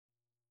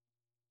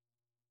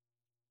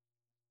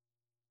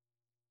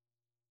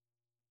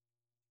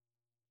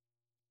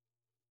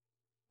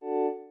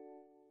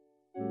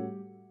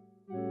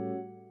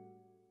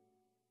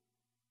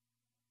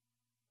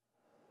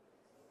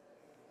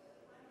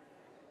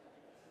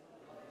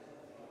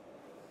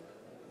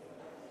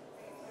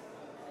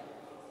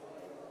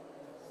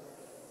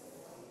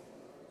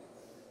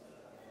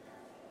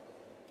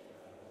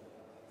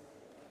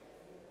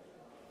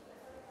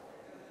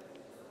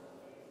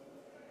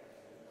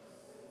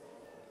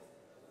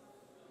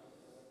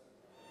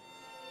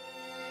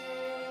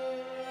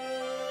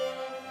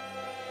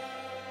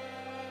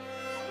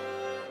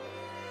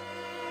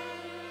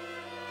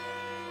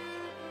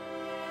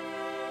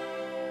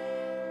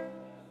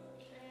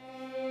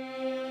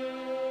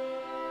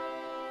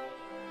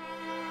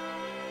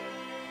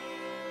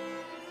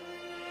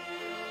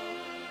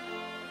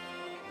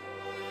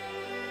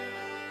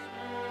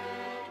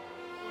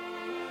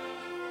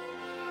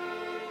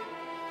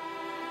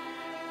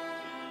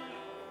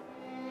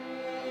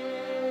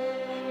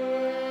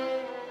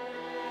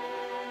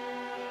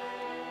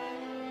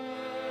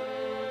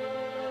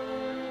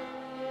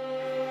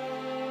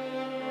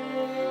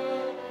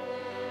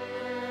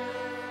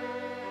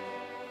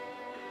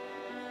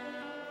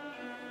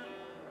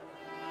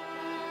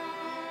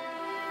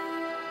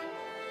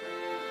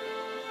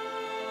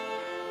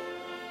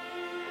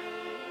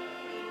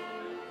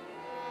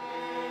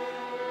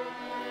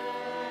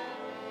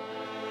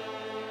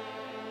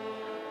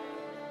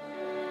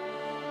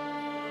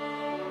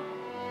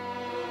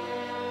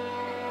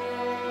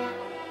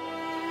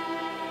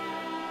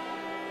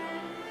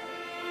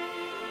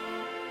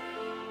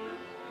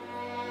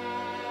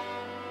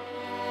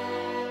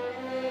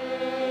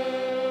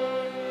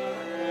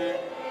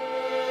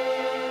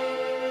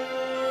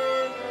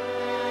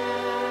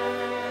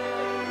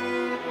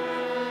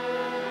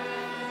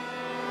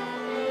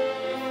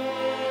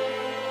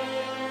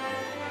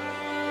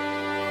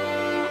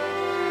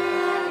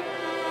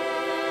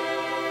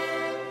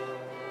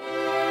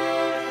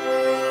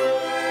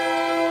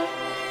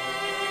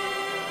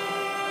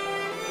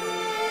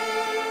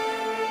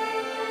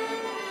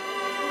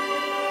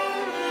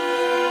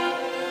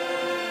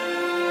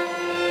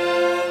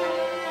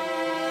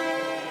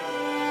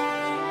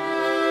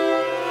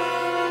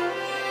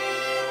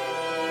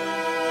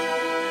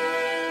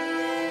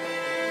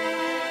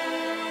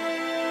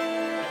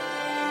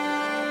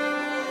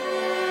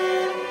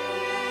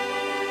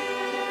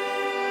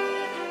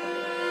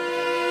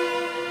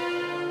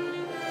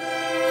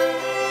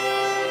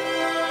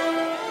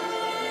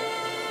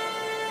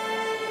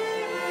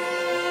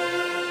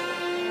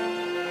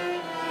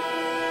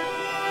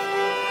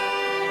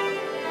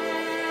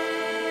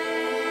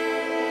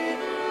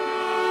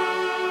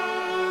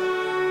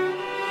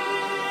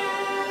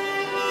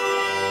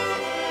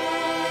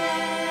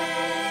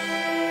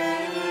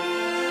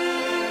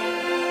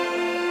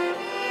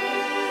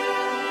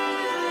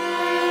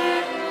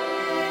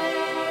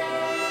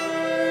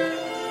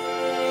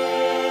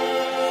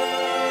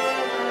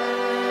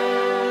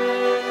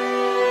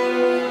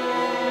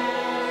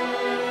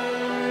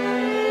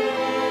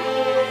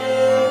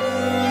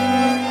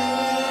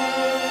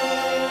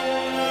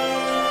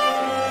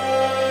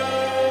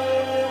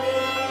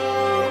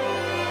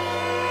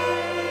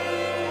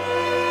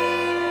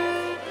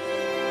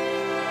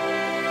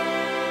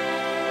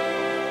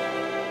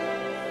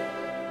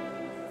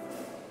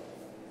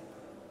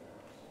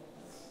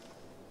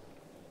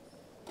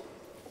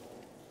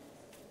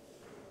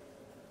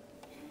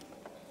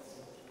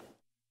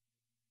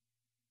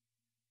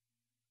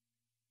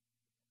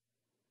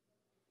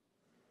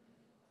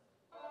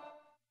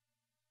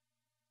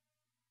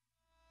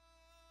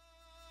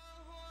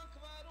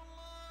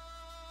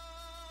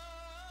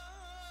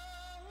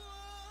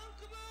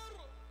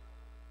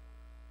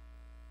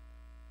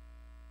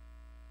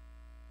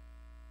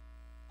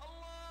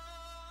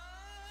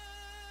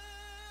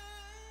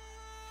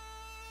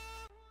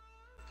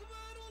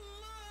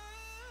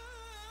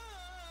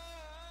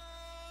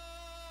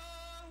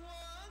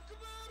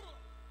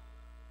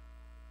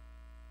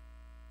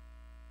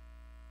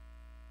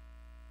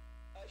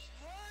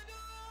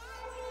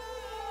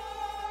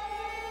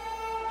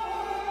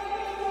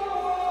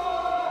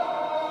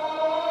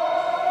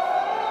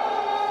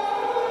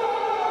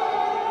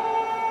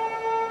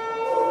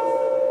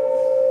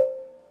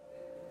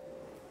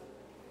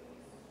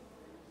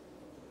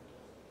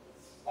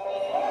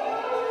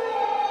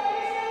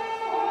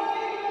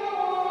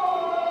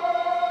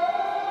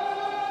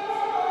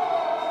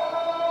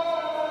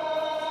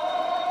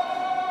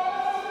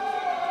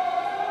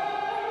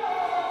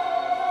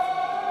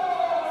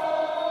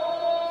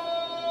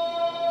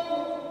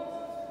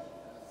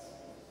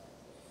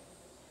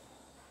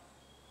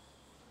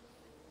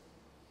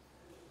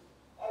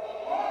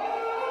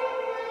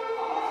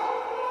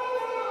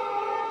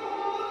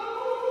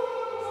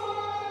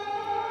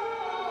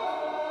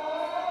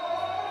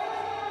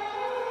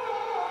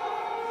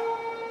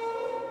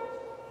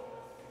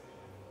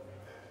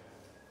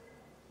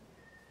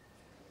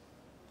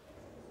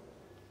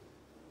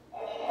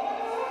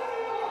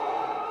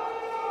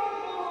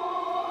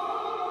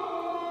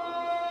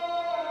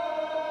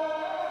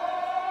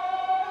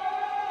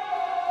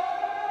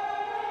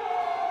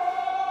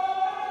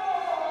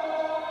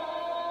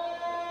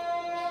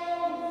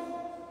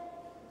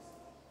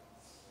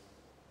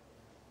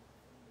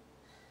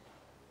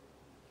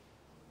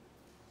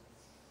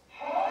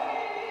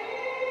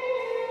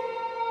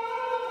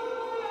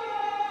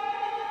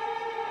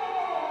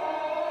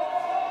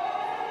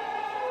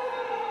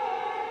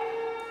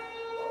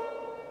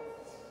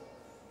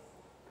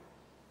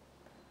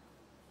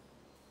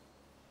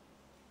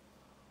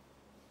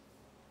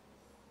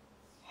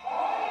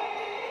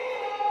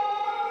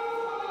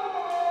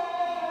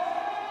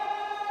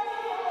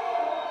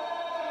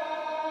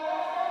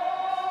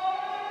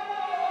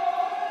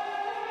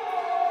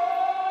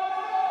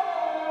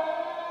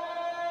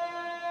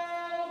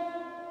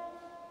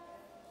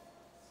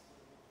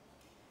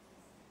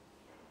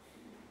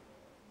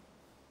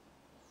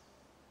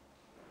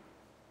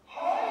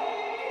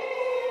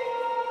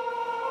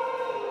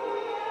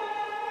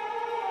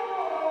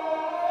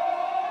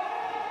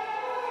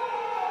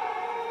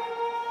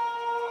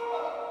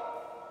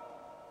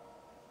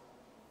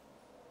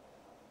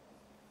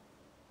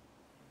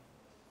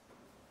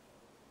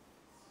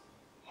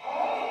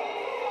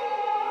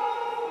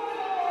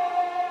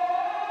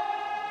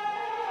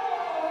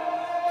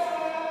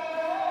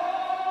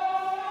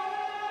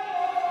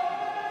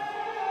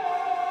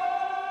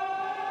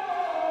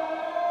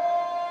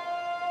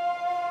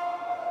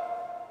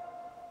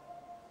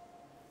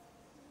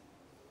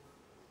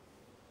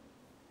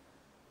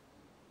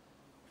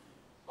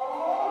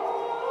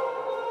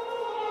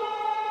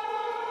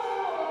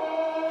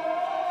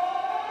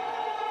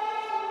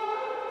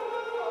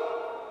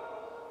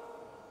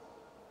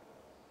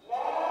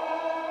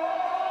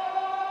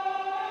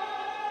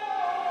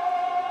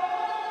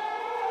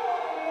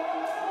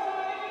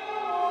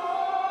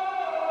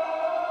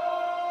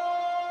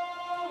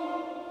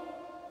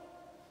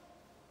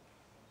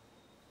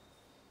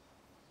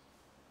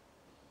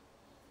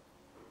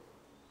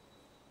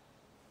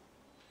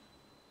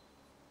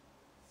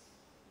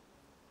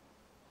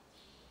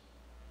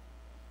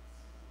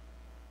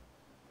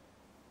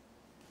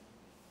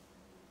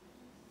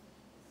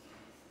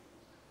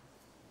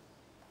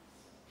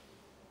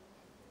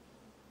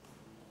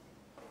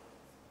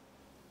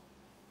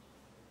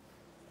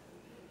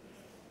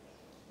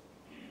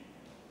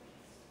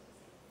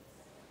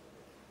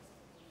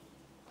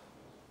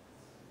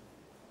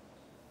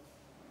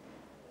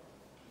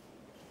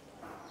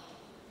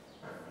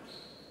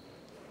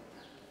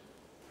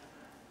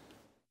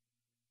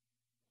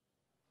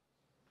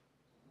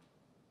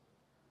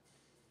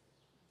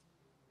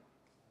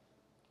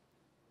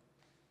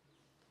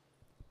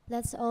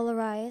Let's all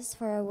rise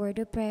for a word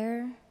of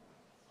prayer.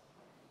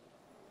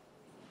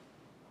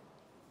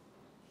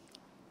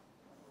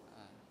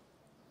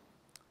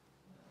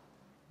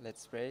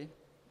 Let's pray.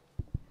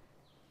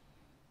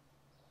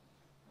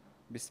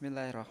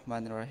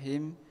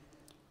 Bismillahirrahmanirrahim.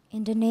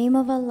 In the name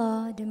of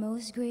Allah, the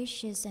most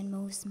gracious and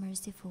most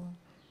merciful.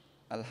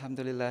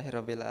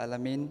 Alhamdulillahirabbil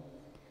alamin.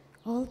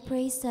 All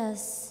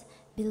praises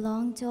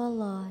belong to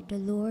Allah, the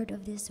Lord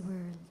of this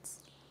world.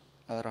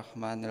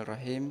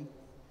 Ar-Rahmanir-Rahim.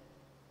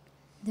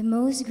 The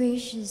most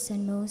gracious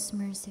and most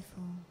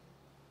merciful.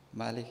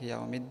 Maliki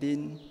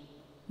yaumiddin.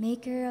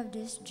 Maker of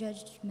this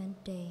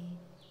judgment day.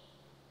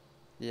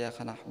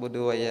 Iyyaka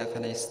na'budu wa iyyaka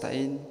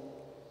nasta'in.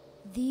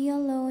 Thee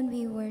alone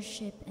we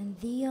worship, and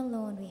Thee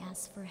alone we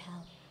ask for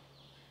help.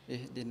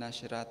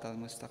 Ihdinas siratal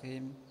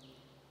mustaqim.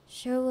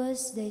 Show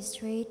us the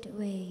straight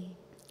way,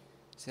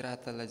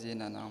 Siratal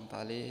ladzina an'amta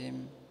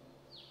 'alaihim.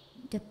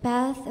 the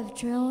path of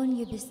throne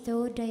you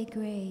bestowed Thy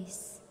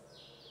grace,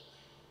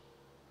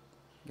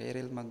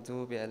 Ghairil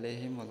maghdubi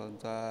 'alaihim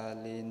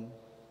waladdallin.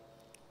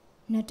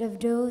 not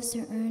of those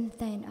who earn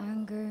Thine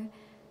anger,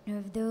 nor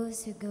of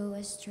those who go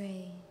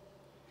astray.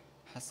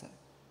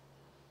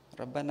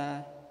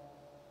 Rabbana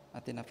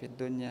atina fid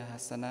dunya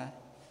hasanah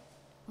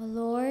O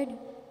Lord,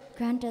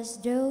 grant us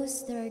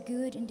those that are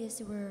good in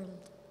this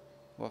world,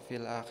 wa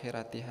fil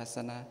akhirati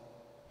hasanah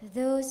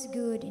those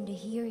good in the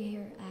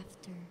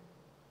hereafter,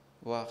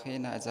 wa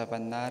qina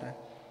azabannar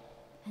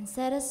and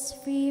set us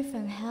free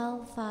from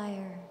hell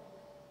fire,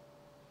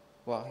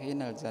 wa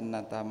qinal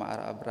jannata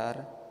ma'al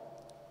abrar.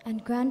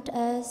 and grant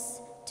us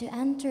to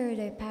enter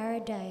Thy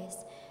paradise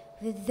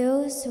with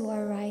those who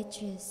are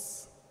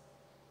righteous.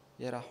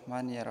 Ya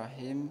Rahman ya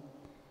Rahim.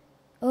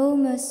 O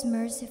most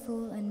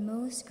merciful and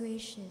most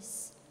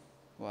gracious.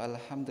 Wa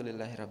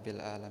alhamdulillahirabbil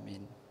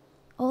alamin.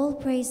 All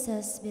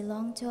praises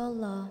belong to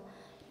Allah,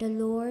 the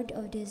Lord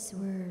of this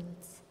world.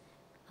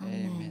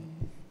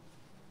 Amen.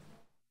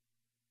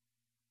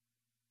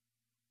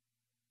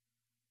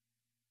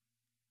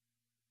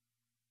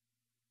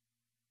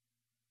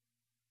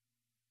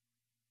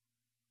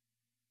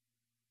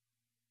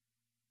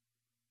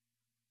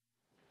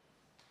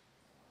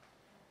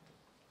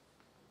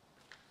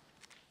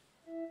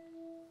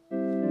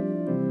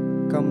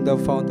 Come, thou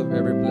fount of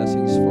every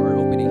blessings, for our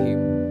opening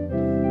hymn.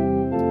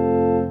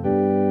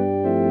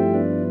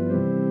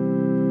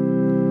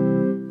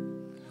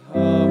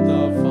 Come,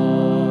 thou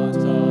fount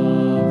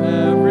of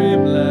every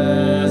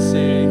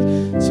blessing,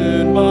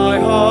 tune my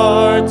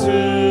heart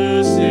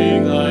to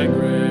sing Thy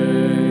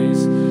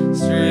grace.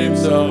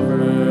 Streams of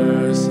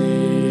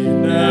mercy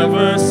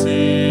never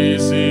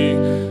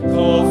ceasing,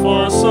 call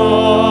for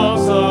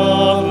songs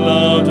of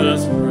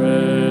loudest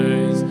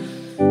praise.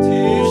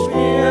 Teach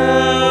me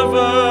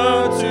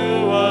ever to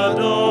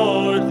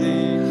adore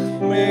Thee.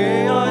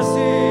 May I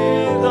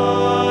see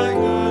Thy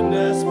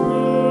goodness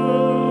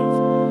prove.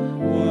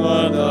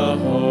 What the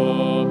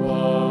hope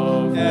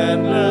of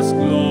endless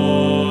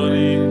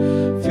glory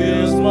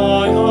fills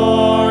my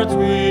heart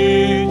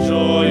with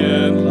joy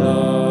and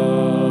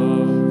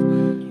love.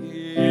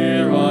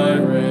 Here I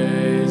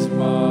raise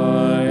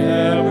my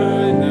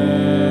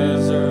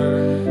Ebenezer,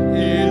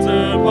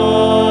 hither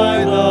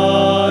by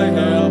Thy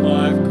help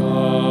I've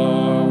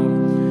come,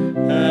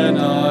 and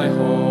I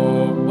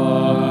hope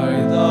by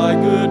Thy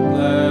good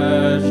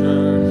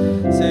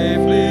pleasure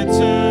safely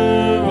to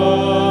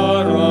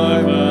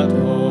arrive at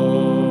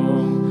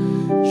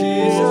home.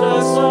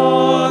 Jesus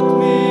sought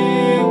me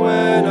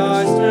when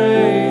I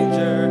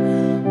stranger,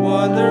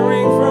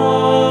 wandering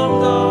from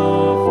the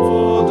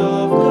fold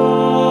of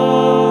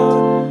God,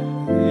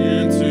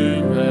 here to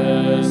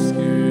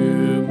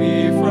rescue me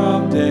from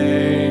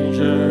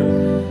danger,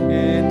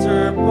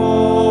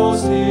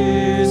 interpose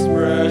His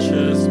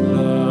precious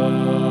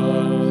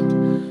blood.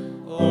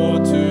 Oh,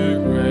 to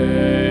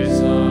grace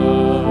a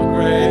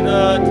great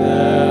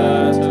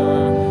debtor,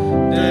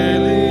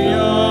 daily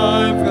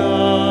I've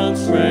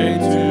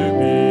constrained to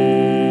be.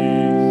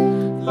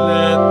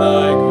 Let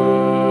Thy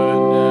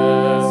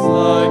goodness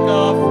like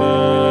a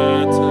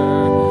fetter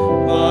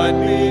bind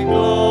me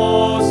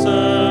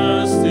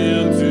closer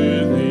still to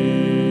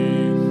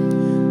Thee.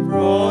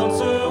 Prone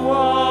to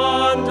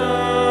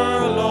wander,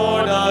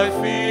 Lord, I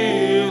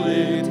feel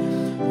it.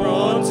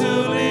 Prone to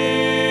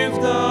leave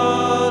the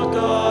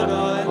God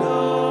I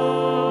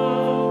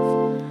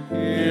love.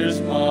 Here's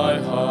my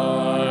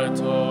heart,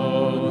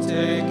 oh,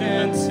 take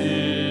and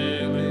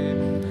seal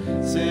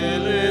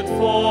it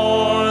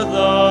for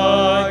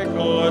Thy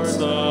courts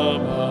above.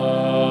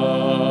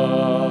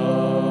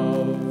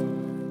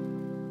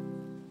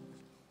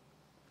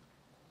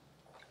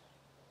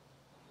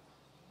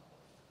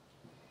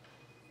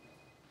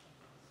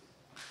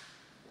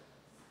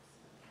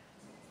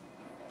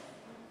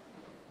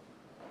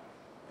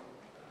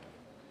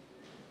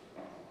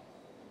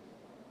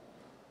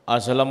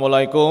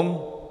 Assalamualaikum.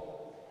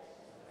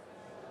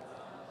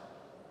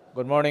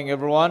 Good morning,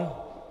 everyone.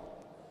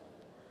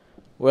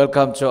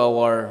 Welcome to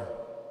our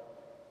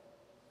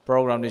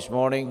program this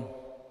morning.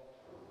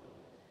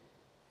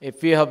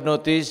 If you have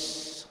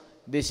noticed,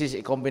 this is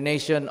a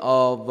combination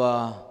of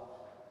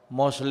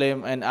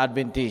Muslim and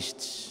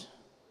Adventists.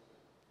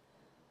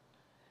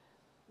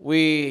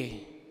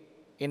 We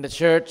in the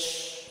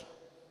church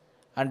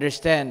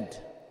understand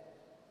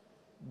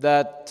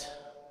that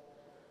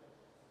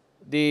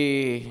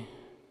the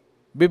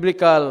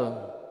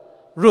biblical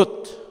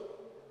root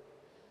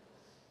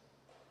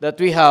that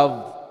we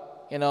have,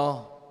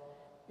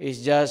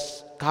 is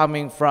just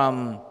coming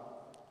from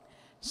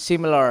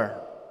similar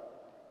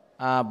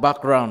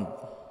background.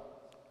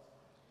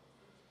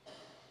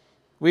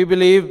 We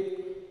believe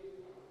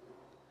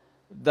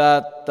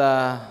that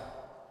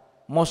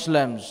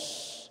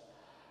Muslims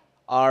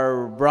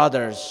are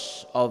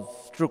brothers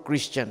of true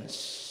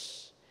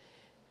Christians.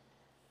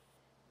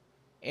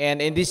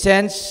 And in this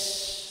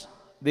sense,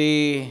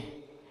 the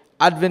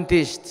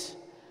Adventist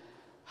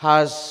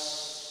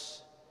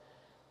has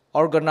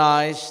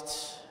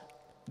organized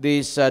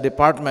this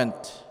department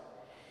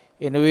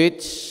in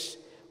which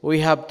we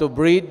have to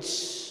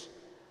bridge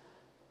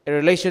a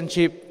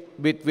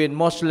relationship between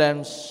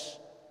Muslims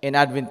and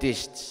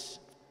Adventists.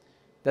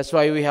 That's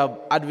why we have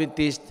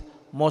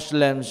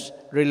Adventist-Muslims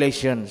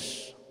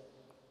relations.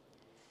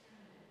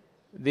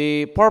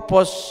 The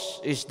purpose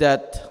is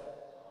that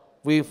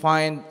we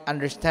find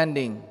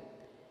understanding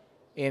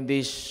in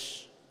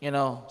these,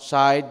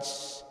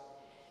 sides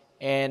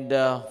and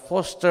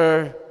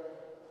foster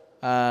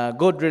a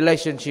good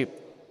relationship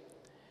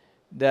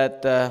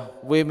that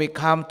we may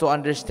come to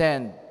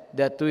understand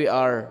that we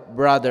are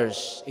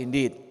brothers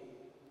indeed.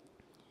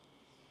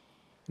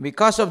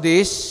 Because of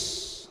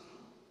this,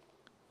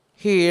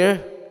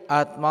 here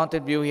at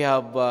Mountain View we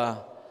have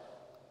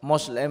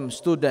Muslim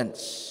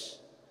students,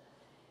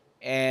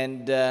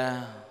 and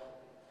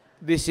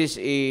this is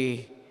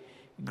a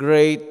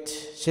great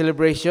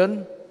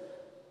celebration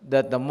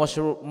that the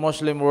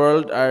Muslim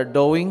world are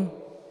doing,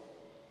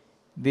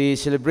 the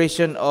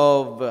celebration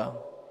of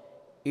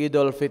Eid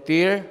Ul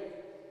Fitr.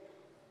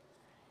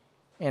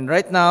 And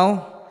right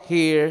now,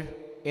 here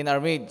in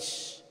our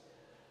midst,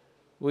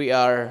 we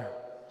are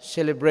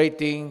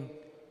celebrating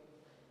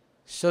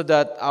so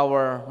that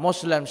our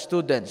Muslim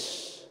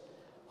students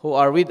who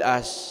are with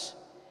us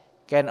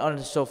can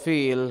also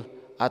feel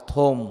at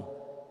home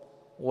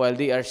while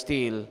they are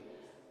still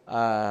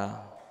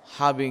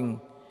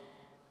having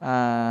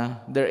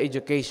their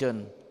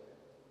education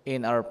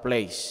in our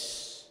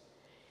place.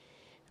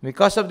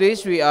 Because of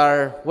this, we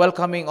are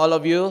welcoming all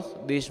of you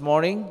this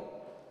morning,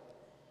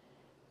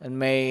 and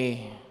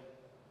may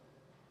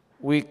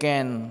we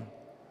can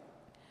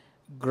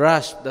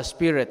grasp the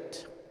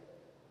spirit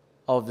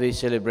of this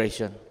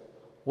celebration.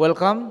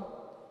 Welcome,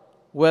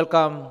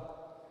 welcome,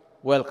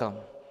 welcome.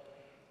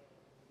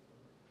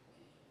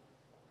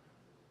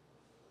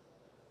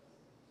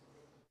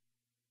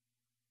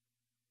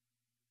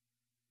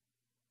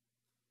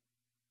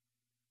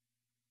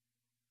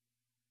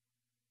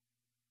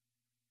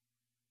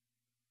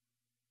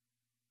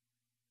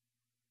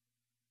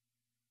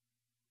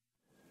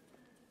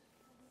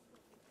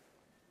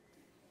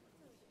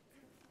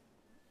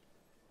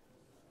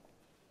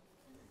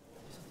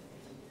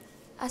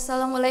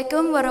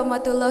 Assalamualaikum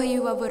warahmatullahi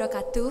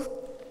wabarakatuh.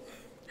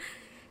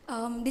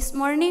 This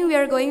morning we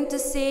are going to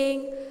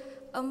sing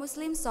a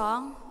Muslim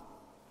song,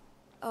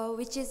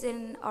 which is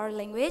in our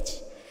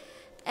language,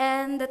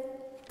 and the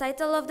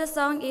title of the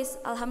song is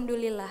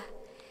Alhamdulillah.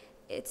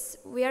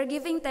 We are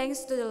giving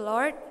thanks to the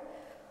Lord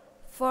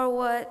for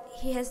what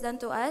He has done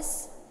to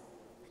us,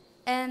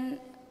 and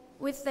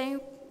we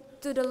thank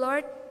to the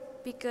Lord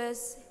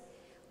because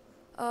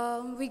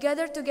we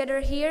gather together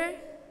here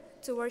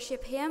to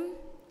worship Him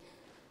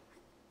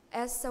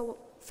as a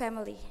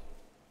family.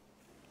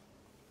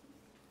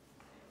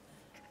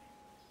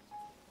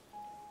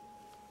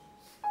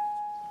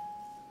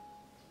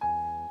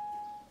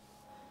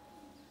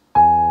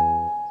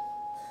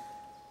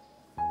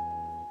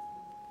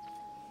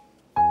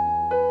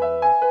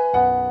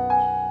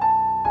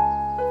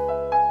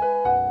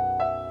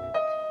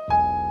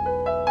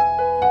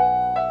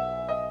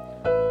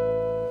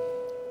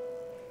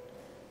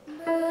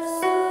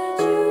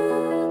 Bersujud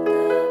kepada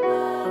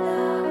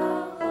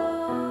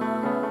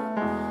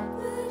Allah,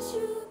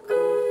 bersyukur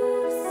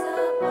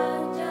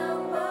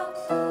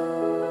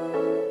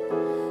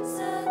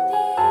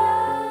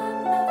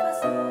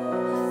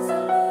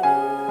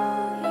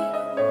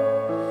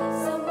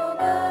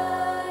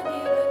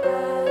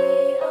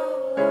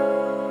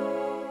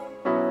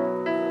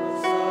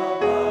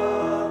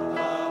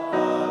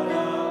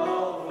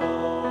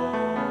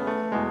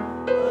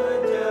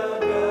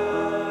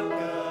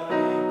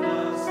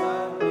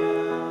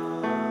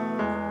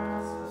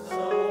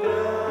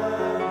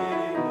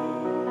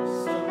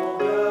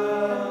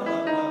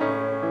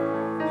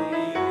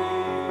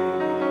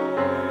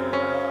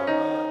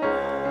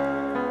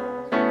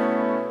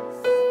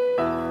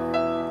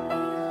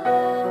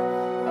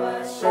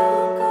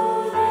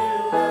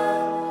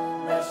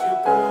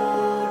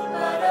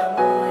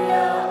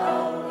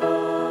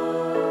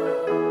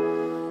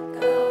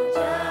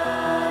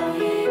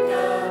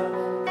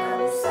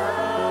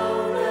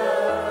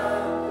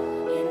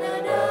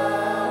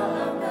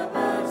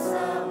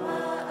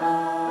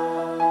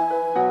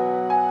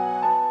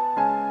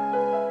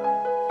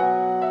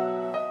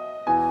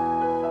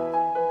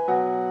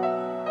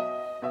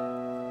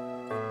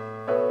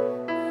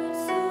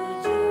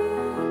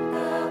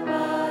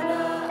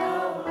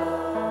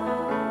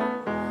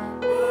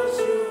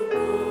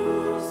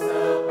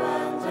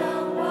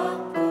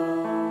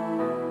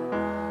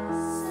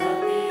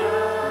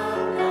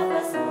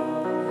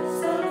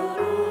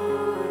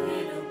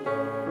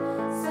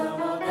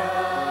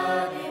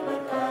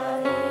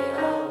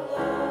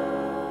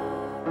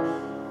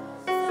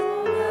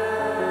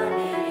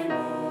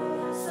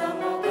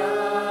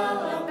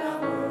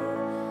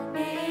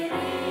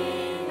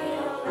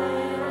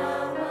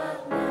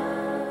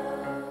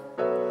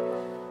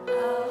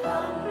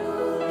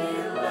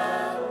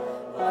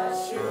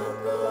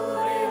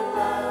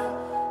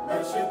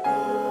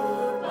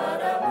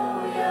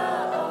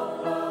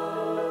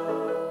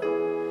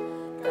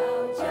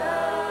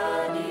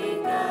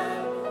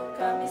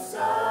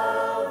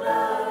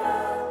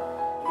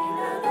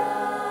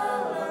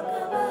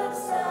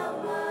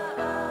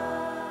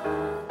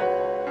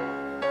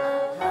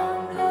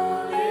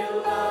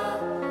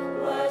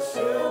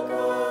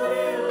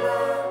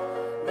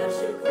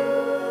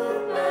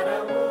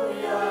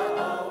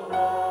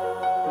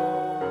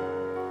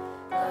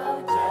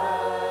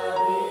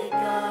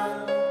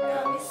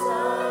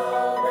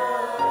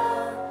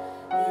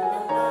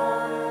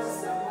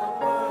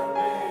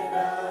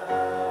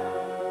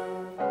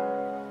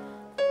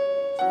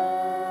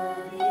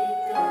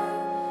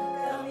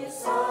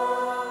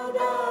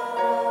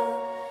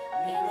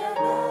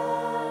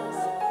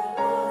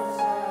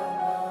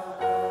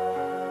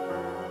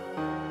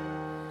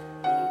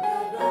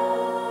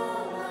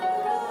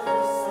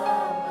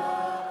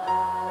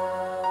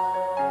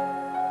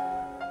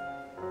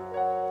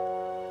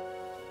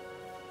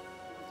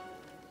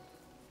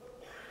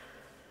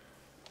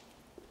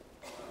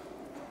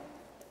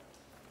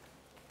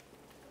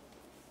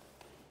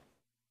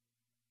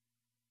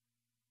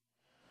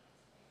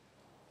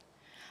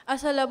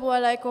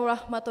Assalamualaikum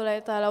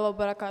warahmatullahi ta'ala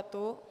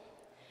wabarakatuh.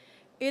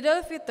 Eid Ul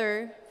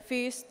Fitr,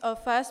 Feast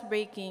of Fast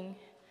Breaking,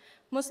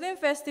 Muslim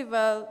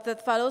festival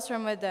that follows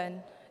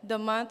Ramadan, the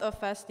month of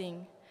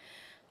fasting.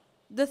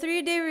 The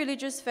three-day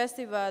religious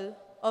festival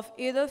of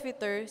Eid Ul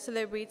Fitr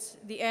celebrates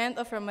the end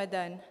of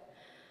Ramadan,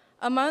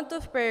 a month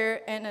of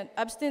prayer and an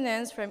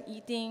abstinence from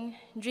eating,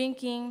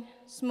 drinking,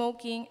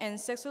 smoking, and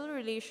sexual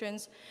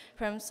relations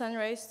from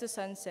sunrise to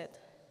sunset.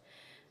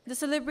 The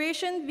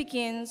celebration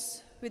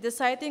begins with the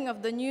sighting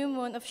of the new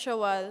moon of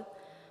Shawwal,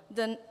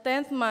 the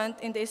 10th month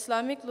in the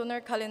Islamic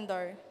lunar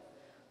calendar,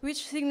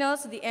 which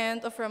signals the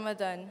end of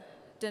Ramadan,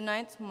 the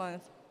 9th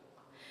month.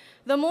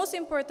 The most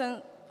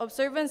important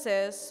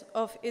observances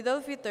of Eid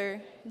al-Fitr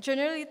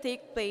generally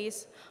take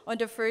place on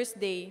the first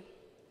day.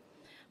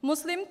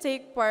 Muslims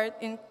take part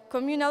in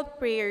communal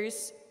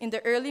prayers in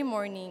the early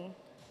morning,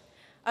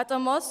 at a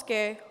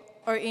mosque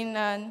or in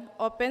an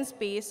open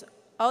space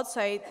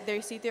outside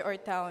their city or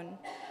town.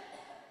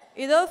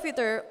 Eid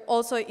al-Fitr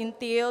also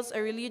entails a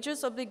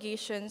religious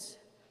obligations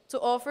to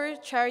offer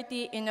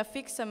charity in a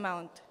fixed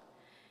amount.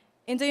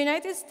 In the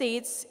United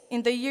States,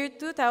 in the year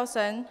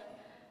 2000,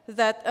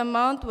 that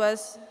amount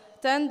was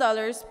 $10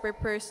 per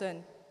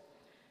person.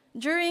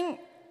 During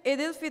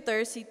Eid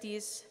al-Fitr,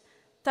 cities,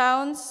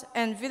 towns,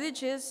 and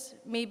villages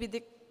may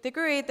be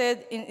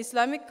decorated in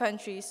Islamic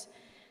countries,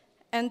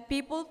 and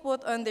people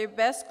put on their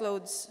best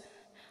clothes.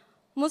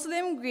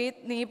 Muslims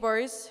greet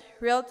neighbors,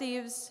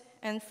 relatives,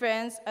 and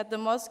friends at the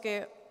mosque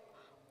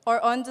or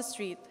on the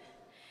street,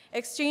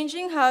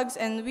 exchanging hugs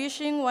and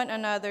wishing one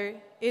another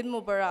Eid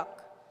Mubarak,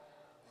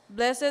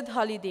 blessed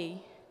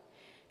holiday.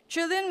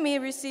 Children may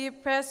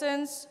receive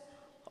presents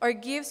or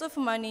gifts of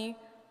money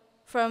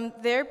from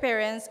their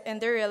parents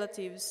and their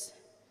relatives.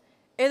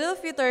 Eid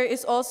al-Fitr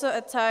is also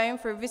a time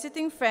for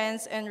visiting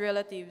friends and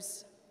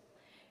relatives.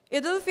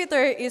 Eid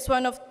al-Fitr is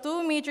one of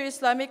two major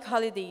Islamic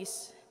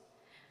holidays.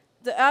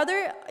 The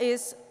other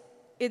is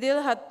Eid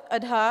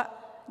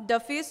al-Adha, the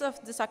feast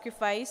of the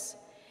sacrifice.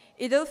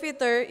 Eid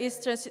al-Fitr is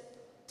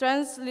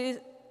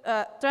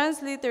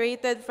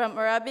transliterated from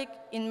Arabic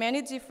in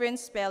many different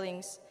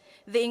spellings.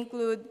 They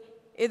include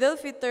Eid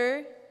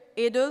al-Fitr,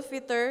 Eid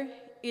al-Fitr,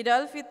 Eid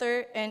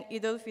al-Fitr, and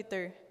Eid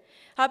al-Fitr.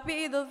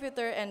 Happy Eid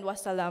al-Fitr and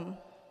wassalam.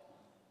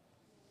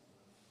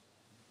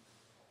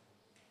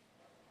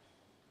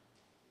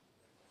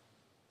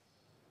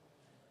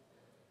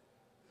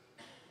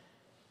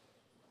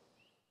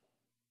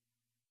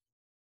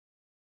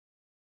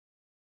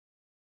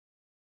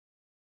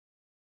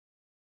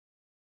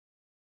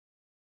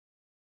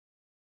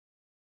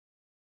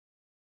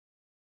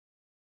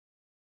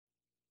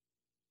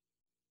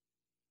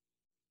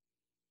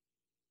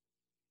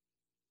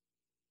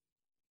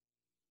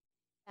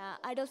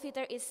 Eid Ul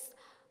Fitr is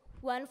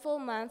one full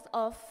month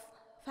of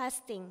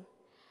fasting.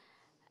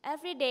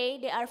 Every day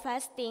they are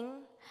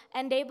fasting,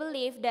 and they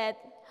believe that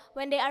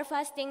when they are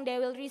fasting, they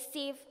will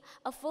receive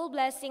a full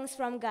blessings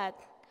from God.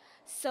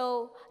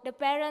 So the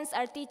parents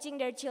are teaching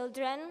their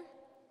children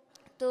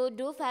to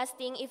do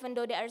fasting even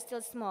though they are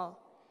still small.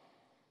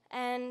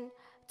 And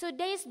 2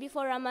 days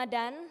before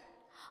Ramadan,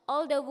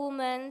 all the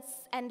women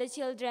and the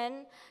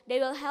children, they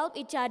will help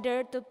each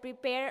other to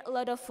prepare a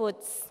lot of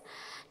foods.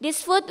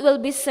 This food will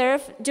be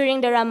served during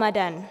the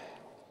Ramadan.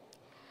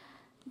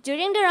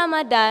 During the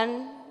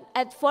Ramadan,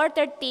 at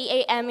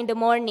 4:30 a.m. in the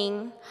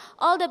morning,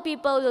 all the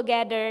people will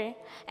gather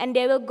and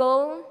they will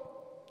go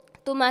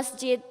to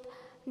masjid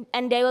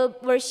and they will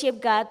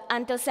worship God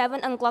until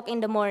 7 o'clock in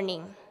the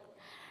morning.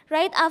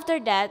 Right after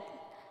that,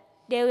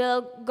 they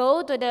will go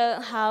to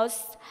the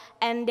house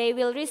and they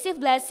will receive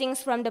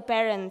blessings from the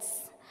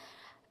parents.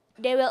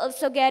 They will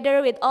also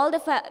gather with all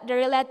the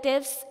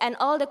relatives and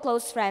all the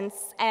close friends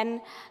and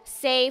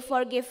say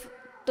forgive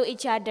to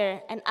each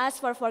other and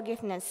ask for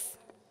forgiveness.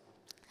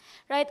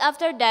 Right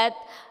after that,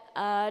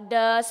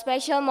 the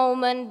special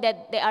moment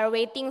that they are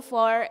waiting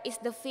for is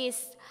the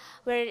feast,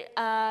 where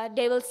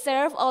they will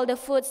serve all the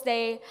foods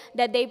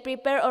that they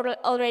prepared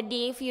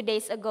already a few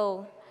days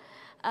ago.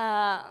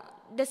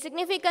 The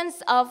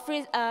significance of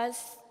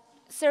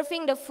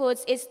serving the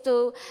foods is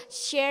to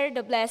share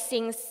the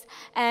blessings,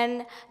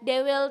 and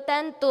they will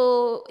tend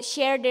to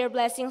share their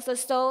blessings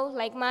also,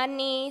 like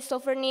money,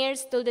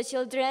 souvenirs to the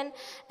children,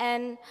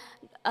 and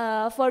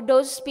for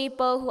those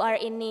people who are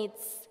in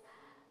needs.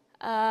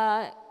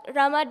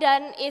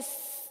 Ramadan is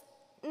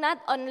not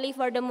only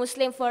for the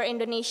Muslim, for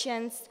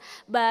Indonesians,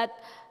 but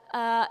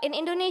in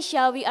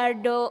Indonesia,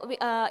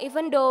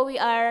 even though we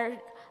are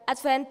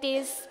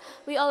Adventists,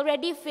 we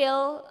already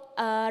feel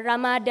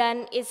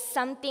Ramadan is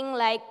something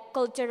like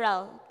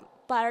cultural,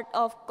 part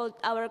of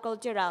our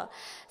cultural.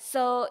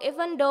 So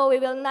even though we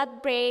will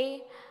not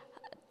pray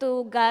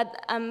to God,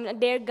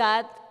 their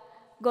God,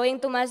 going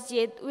to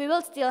masjid, we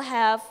will still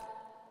have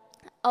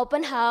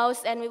open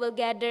house and we will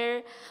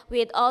gather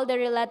with all the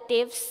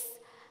relatives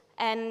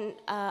and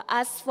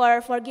ask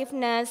for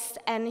forgiveness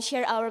and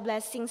share our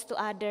blessings to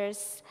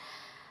others.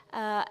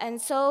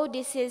 And so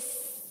this is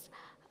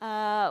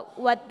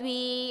what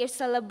we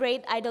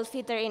celebrate Eid Ul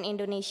Fitr in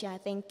Indonesia.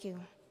 Thank you.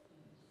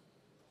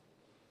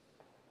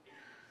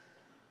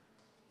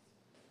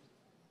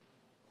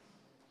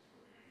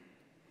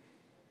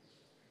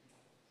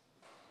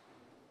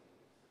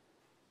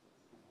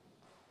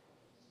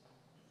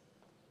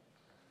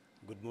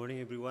 Good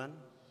morning, everyone.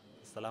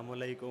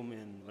 Assalamualaikum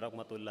and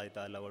warahmatullahi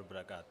ta'ala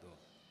wabarakatuh.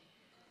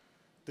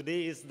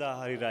 Today is the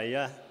Hari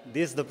Raya.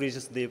 This is the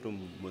precious day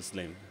from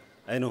Muslim.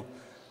 I know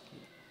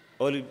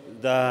all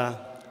the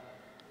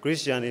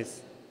Christian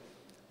is,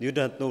 you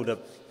don't know the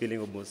feeling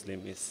of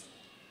Muslim is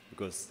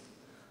because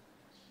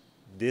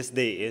this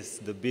day is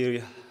the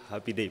very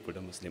happy day for the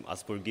Muslim.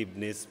 As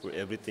forgiveness for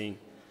everything,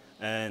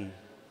 and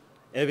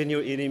even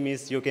your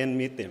enemies, you can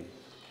meet them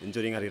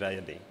during Hari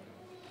Raya day.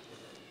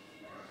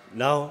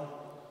 Now,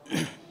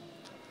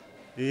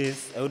 I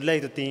would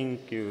like to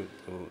thank you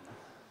to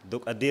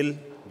Dok Adil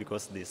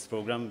because this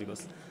program,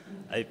 because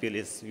I feel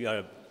we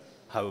have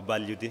a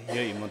value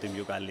here in Mountain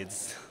View College.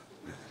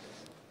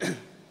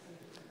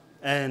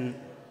 And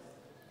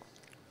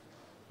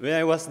when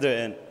I was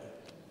there in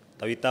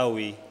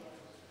Tawi-Tawi,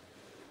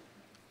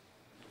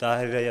 the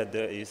Hari Raya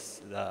there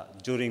is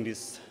during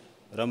this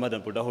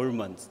Ramadan for the whole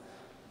month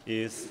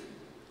is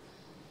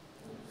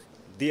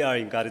they are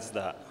encouraged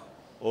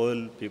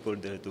all people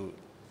there to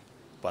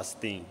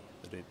fasting,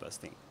 read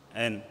fasting,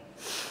 and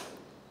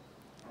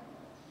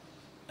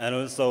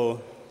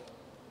also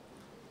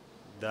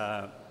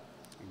the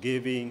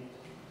giving,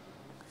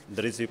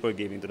 the rich people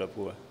giving to the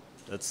poor.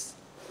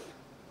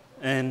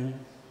 And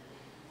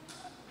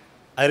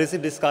I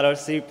received this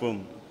scholarship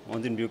from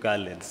Mountain View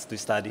College to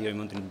study here in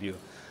Mountain View.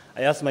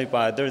 I asked my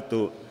father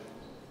to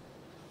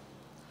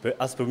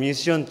ask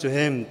permission to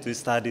him to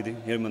study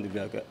here in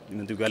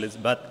Mountain View College,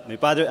 but my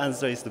father's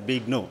answer is the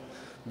big no.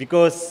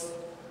 Because,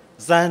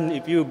 son,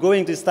 if you're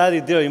going to study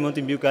there in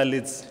Mountain View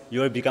College,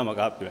 you will become a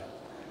kafir.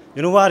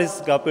 You know what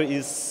is kafir?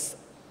 Is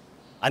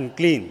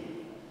unclean,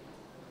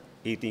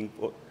 eating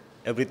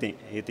everything,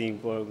 eating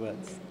pork, like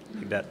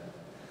that.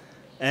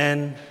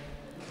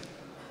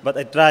 But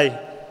I try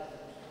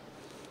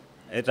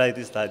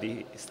to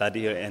study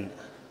here,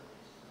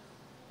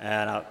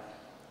 and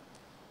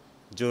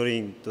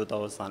during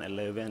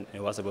 2011, I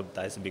was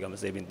baptized to become a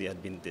Seventh-day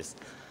Adventist.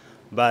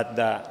 But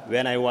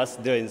when I was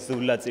there in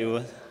Sulat, I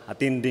was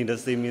attending the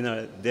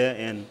seminar there,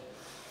 and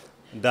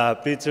the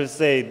preacher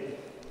said,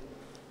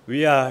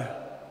 we are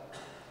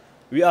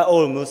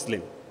all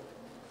Muslim.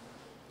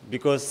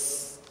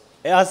 Because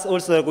I asked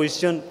also a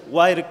question,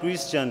 why the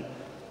Christian,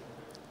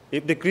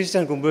 if the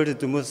Christian converted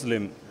to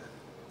Muslim,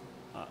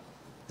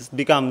 it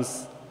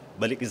becomes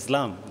Balik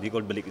Islam, they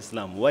call Balik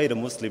Islam. Why the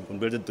Muslim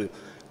converted to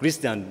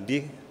Christian,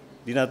 they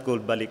did not call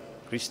Balik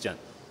Christian?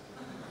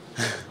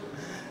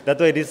 That's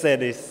why they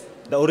said is,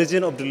 the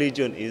origin of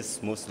religion is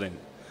Muslim.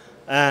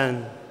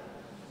 And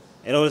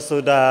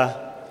also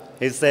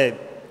he said,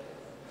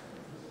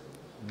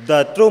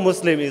 the true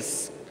Muslim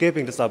is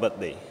keeping the Sabbath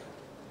day.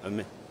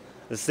 Amen.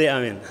 Let's say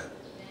Amen.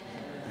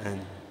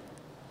 And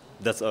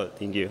that's all.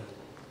 Thank you.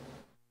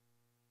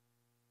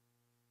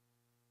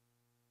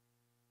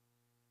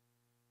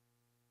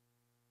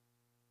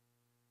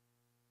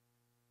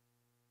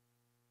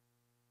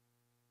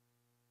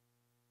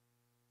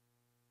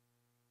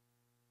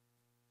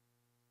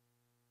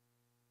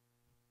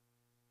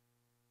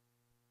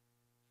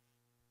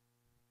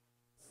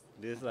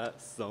 This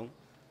song,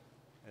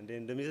 and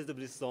then the message of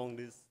this song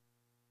is,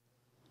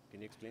 can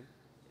you explain?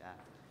 Ya.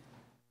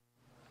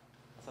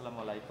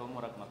 Assalamualaikum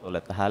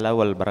warahmatullahi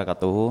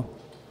wabarakatuh.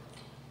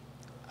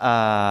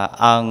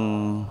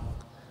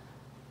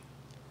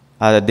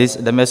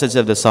 The message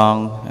of the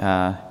song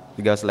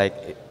it goes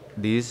like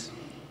this.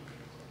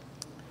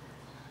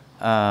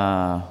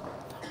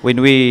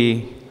 When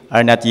we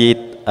are not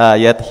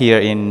yet here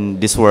in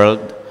this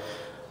world,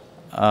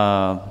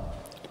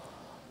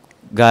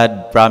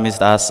 God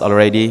promised us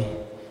already,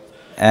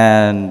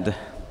 and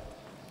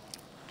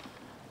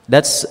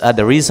that's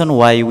the reason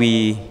why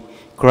we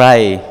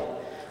cry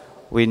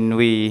when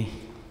we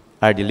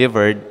are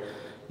delivered.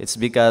 It's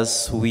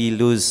because we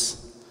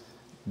lose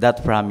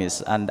that promise,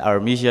 and our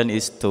mission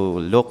is to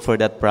look for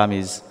that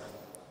promise,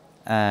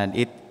 and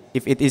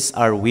if it is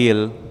our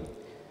will,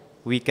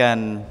 we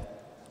can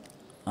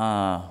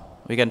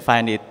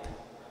find it,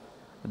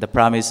 the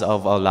promise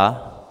of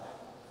Allah.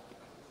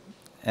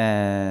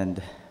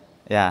 And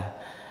yeah,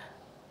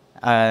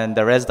 and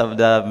the rest of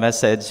the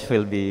message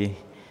will be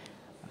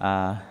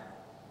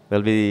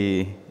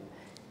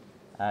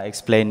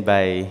explained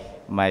by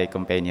my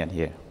companion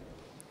here.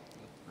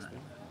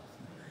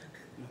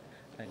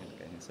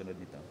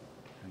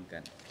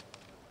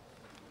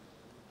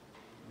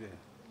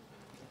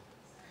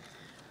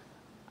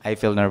 I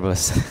feel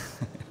nervous.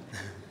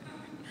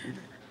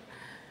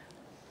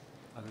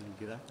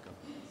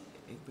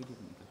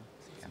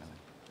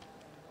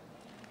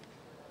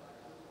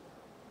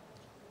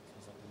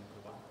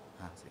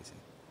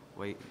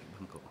 Wait,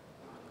 bangko.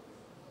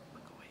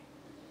 Bangko, wait.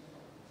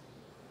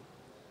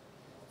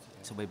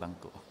 Subay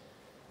bangko.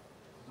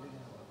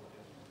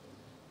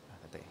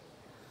 Katay.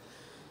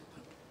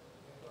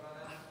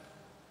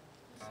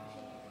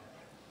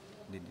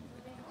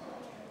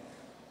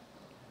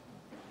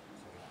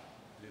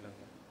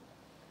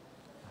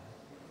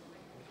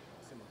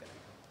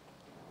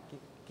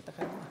 Kita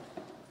kan.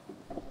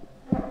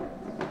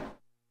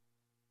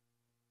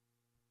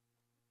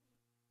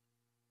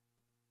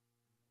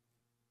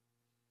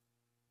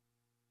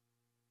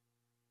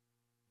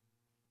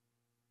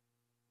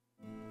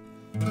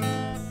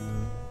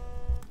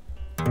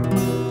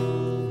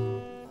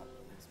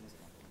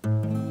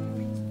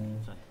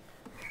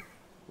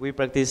 We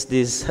practiced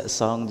this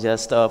song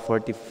just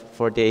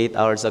 48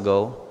 hours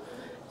ago.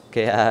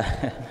 Kaya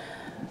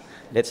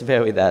let's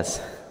bear with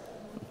us.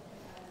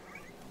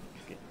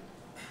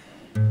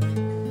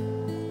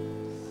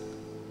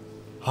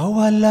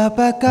 Wala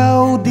pa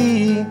kau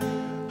di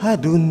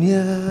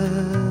dunia,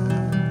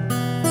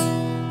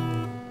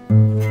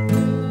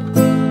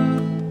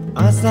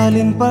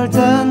 asalin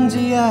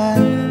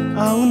perjanjian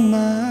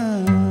auna,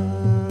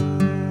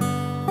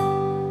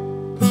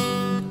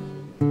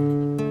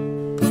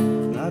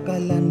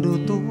 ngakalan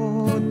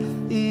dutod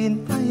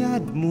in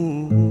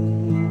ayadmu,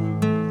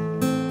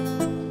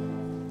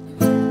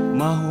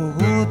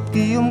 mahuhut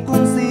kiyum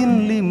kong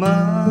sinlima,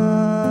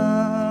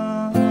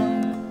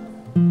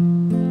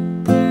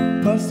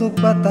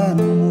 palsupatan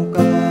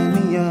muka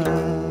niya,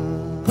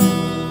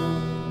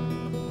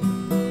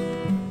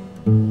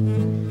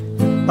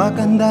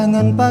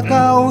 pakandangan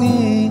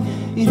pakauhi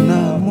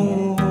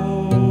inamu,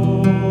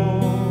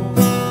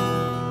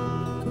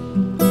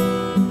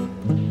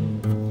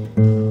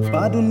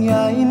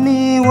 padunya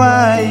ini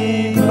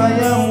wai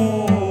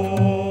bayamu,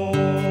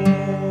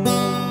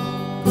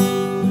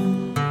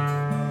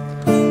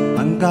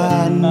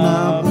 angkan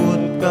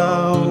nabut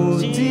kau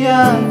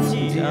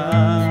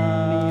jian-jian,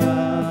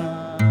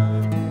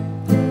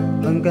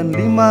 angkan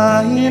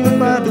dimahin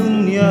pa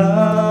dunia,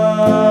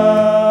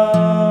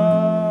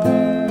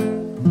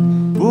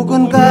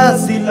 bukan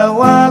kasih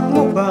lawak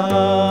mo ba,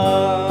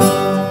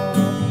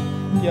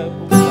 ya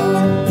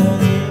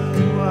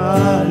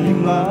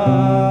lima,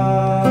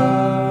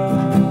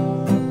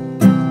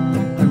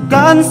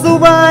 akan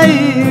subay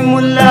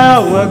mula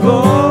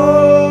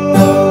wagon,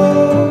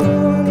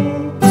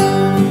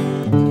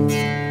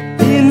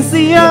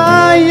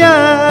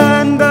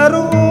 insiyayan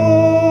darong,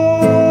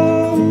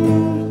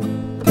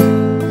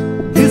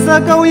 sa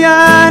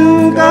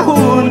kauyan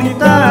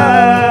kahunitan,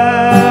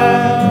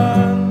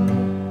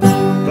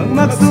 bang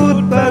maksud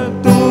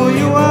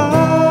pagtuyuan,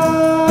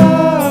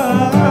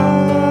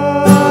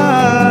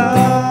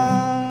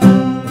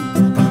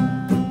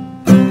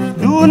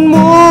 dun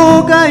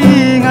mo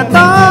kaingatan,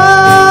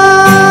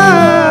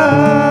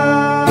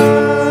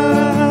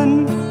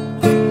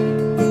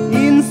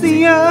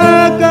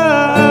 insiya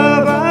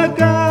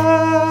kabagan,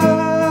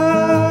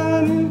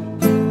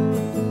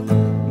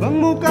 bang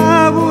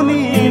muka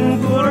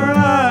bunin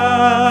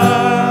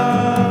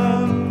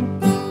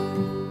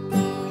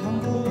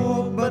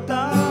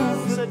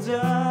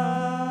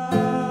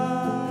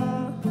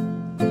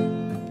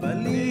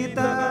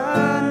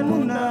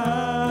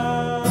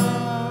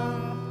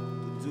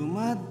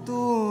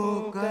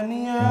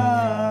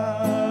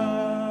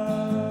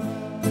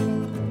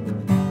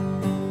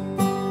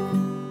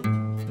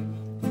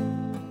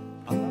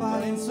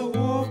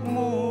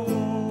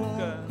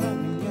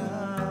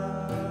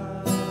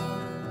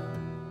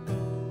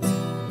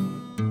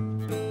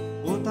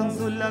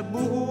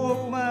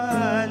buhok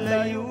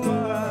malayo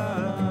ba,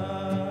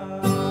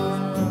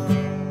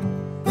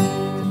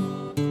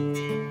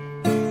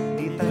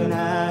 di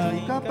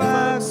tanahin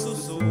kapag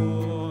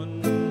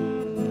susun,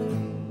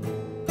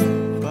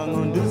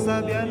 bangon doon sa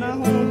biyan na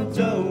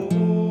hudyaw,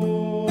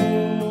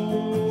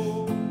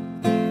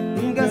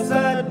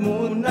 ingasad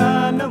mo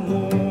na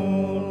namo,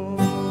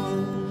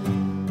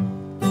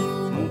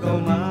 mungkaw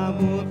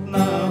mabot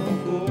na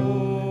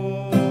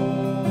hukom,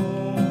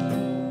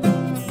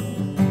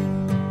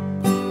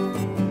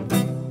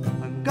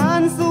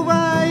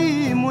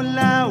 subay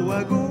mula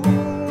wagon,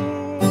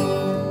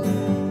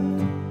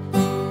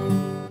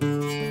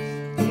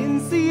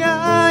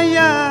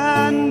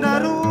 insiyayan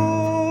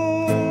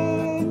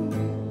darong,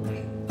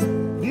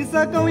 di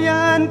sa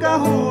kauyan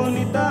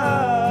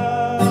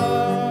kahunitan,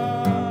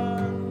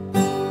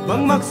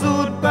 bang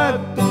maksud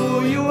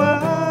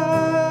pagtuyuan,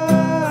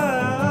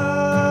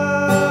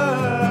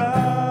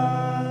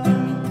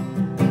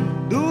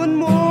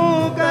 dun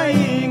mo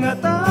kaingatan,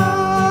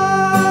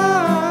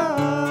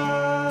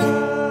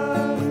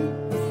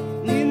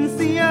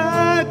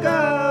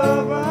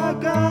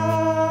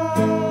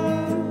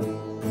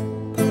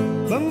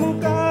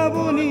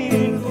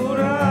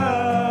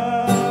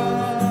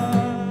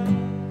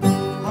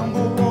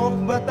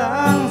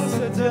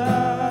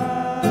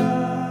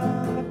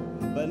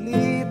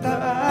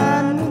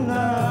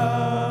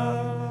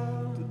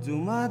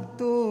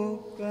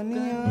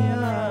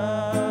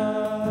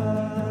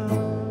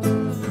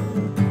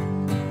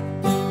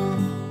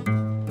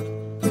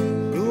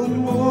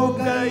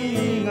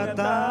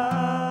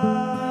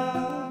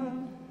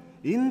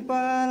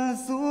 inpal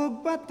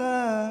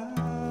sugbatan,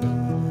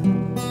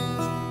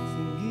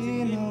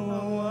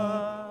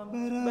 ginawa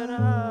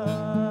barat.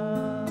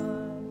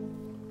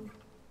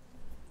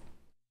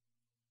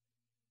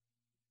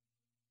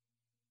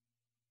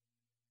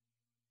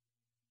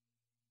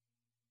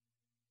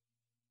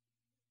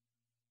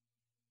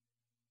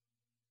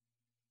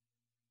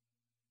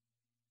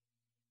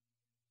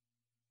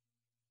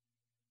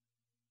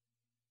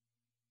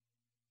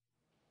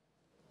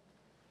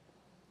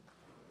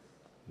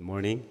 Good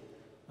morning.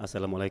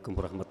 Assalamualaikum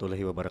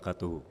warahmatullahi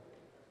wabarakatuh.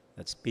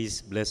 That's peace,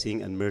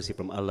 blessing, and mercy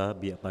from Allah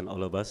be upon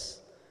all of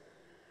us.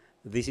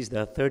 This is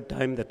the third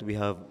time that we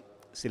have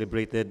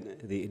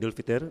celebrated the Eid Ul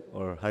Fitr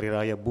or Hari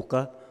Raya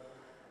Buka.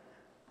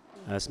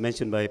 As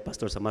mentioned by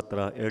Pastor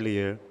Samatra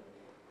earlier,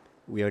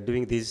 we are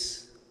doing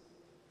this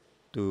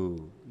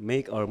to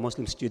make our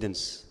Muslim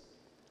students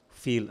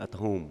feel at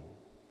home.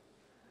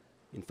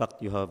 In fact,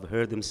 you have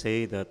heard them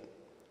say that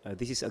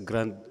this is a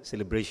grand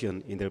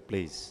celebration in their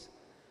place.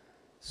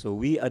 So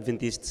we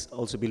Adventists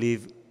also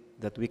believe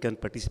that we can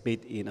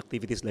participate in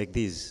activities like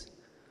this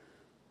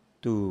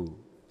to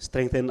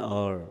strengthen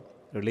our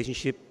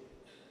relationship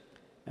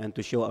and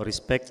to show our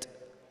respect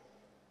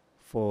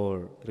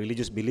for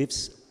religious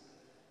beliefs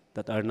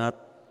that are not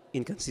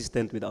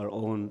inconsistent with our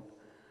own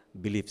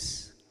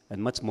beliefs,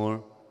 and much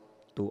more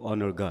to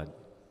honor God.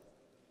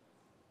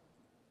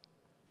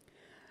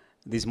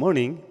 This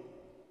morning,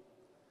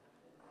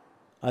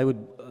 I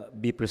would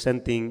be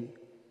presenting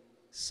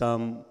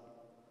some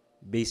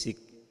basic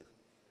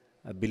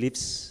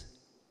beliefs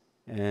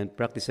and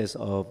practices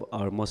of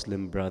our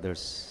Muslim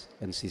brothers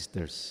and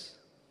sisters.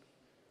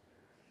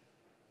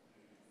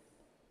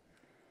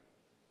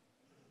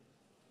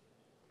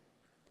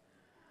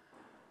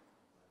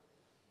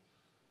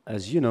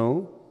 As you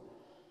know,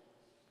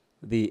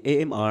 the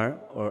AMR,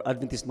 or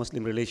Adventist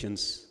Muslim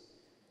Relations,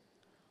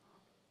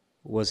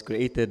 was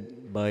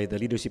created by the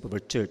leadership of our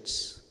church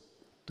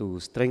to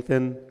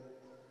strengthen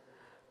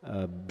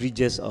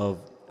bridges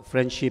of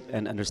friendship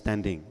and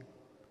understanding.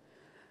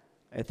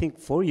 I think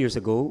 4 years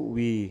ago,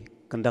 we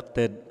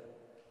conducted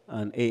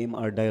an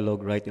AMR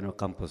dialogue right in our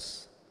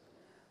campus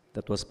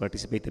that was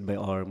participated by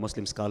our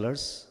Muslim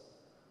scholars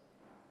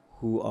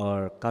who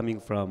are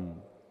coming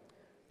from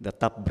the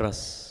top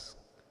brass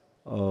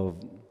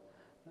of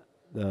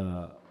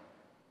the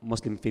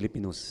Muslim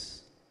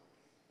Filipinos.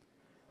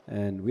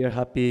 And we are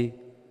happy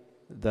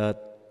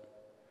that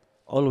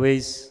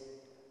always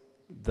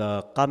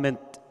the comment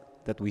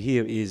that we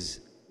hear is,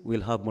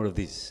 we'll have more of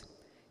this.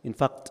 In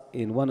fact,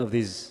 in one of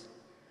these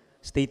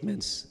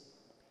statements,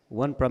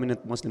 one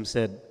prominent Muslim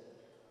said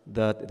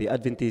that the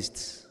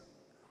Adventists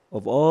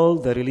of all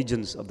the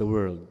religions of the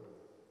world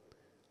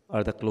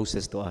are the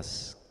closest to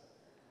us.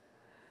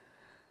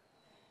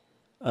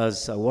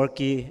 As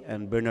Warki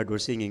and Bernard were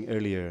singing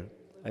earlier,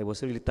 I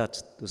was really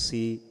touched to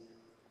see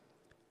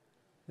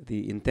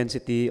the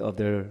intensity of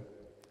their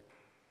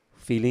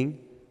feeling,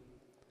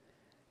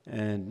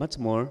 and much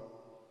more,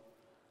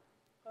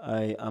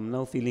 I am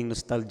now feeling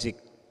nostalgic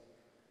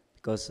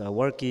because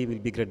Warki will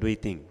be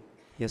graduating.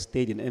 He has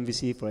stayed in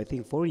MVC for I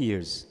think 4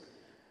 years,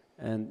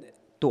 and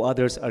 2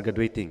 others are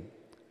graduating.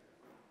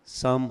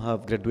 Some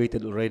have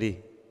graduated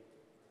already.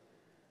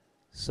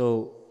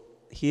 So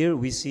here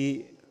we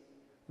see,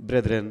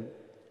 brethren,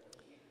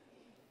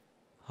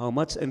 how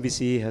much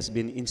MVC has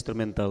been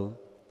instrumental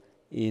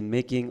in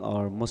making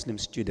our Muslim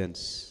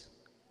students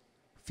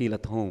feel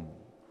at home.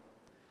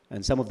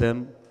 And some of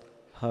them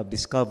have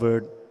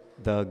discovered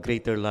the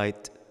greater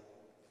light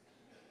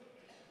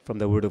from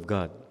the Word of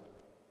God.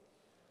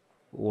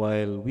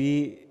 While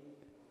we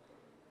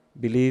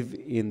believe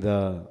in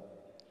the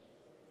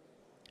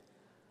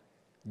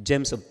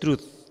gems of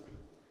truth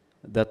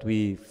that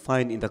we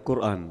find in the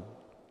Quran,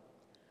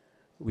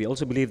 we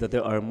also believe that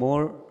there are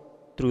more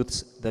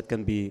truths that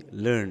can be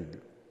learned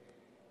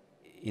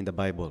in the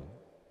Bible.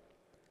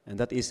 And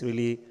that is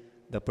really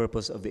the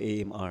purpose of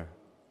the AMR,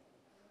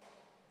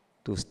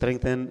 to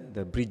strengthen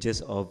the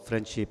bridges of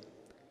friendship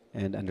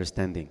and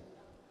understanding.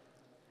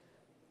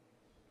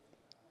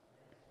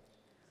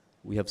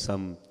 We have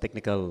some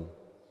technical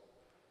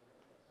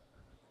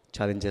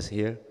challenges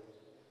here,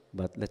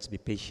 but let's be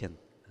patient.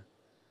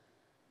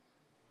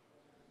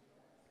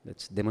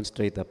 Let's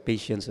demonstrate the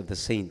patience of the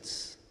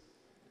saints,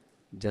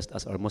 just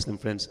as our Muslim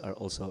friends are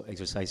also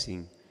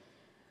exercising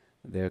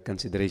their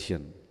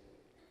consideration.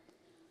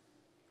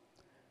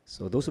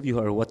 So those of you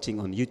who are watching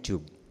on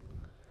YouTube,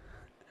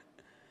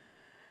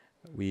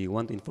 we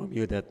want to inform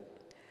you that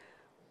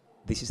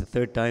this is the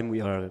 3rd time we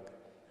are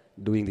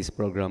doing this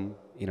program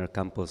in our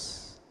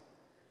campus,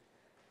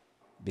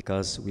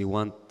 because we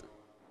want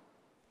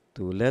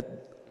to let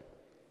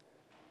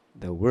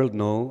the world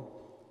know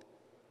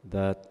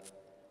that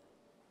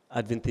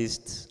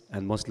Adventists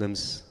and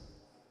Muslims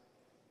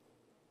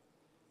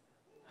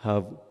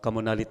have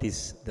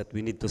commonalities that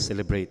we need to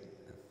celebrate.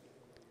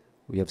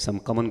 We have some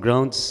common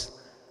grounds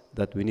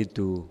that we need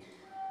to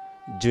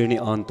journey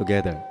on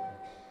together.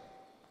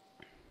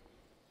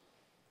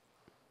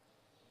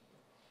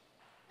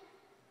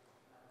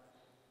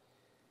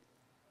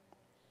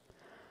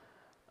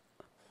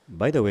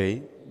 By the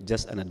way,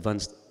 just an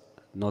advanced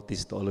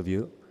notice to all of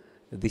you,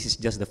 this is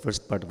just the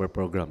first part of our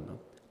program.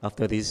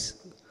 After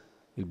this,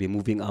 we'll be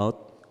moving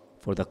out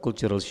for the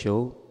cultural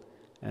show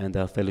and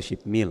the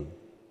fellowship meal.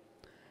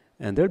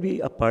 And there'll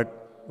be a part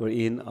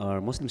wherein our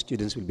Muslim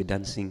students will be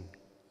dancing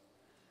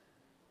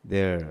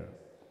their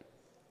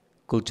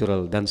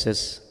cultural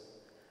dances.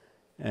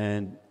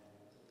 And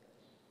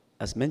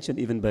as mentioned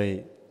even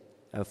by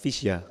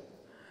Fisya,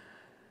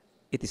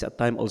 it is a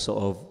time also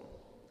of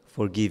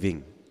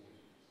forgiving,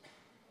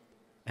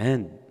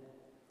 and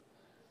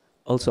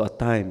also a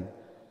time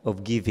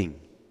of giving.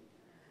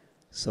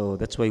 So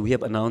that's why we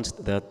have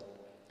announced that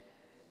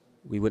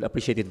we would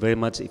appreciate it very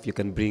much if you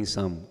can bring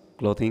some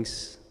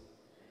clothings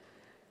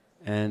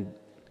and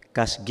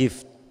cash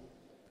gift.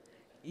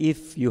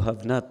 If you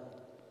have not,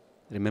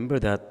 remember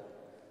that,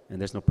 and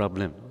there's no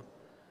problem.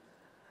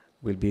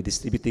 We'll be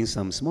distributing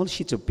some small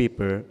sheets of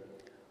paper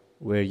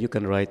where you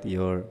can write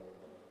your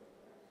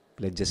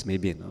pledges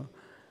maybe, no?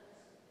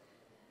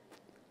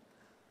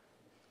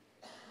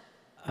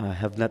 I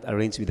have not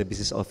arranged with the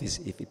business office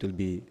if it will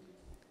be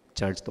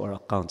charged to our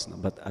accounts, no?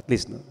 But at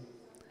least, no?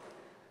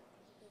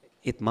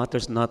 It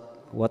matters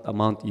not what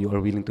amount you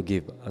are willing to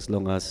give as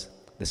long as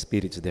the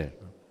Spirit's there.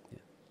 No? Yeah.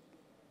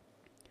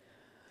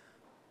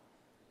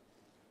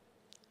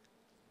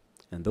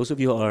 And those of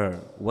you who are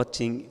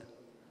watching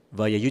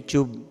via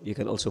YouTube, you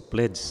can also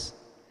pledge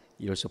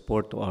your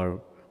support to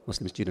our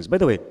Muslim students. By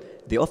the way,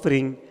 the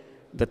offering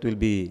that we'll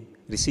be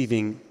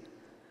receiving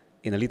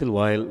in a little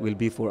while will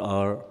be for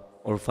our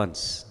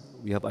orphans.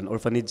 We have an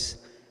orphanage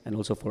and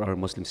also for our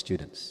Muslim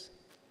students.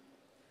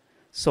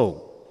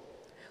 So,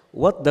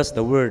 what does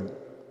the word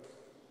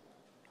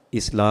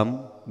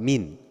Islam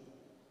mean?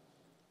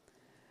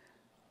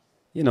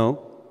 You know,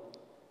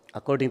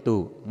 according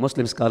to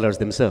Muslim scholars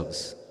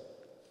themselves,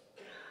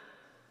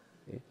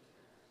 the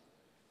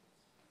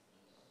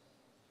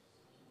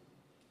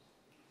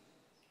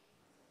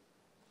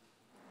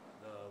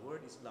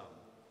word Islam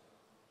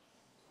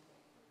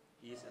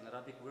is an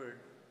Arabic word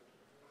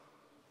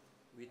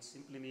which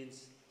simply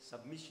means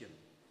submission.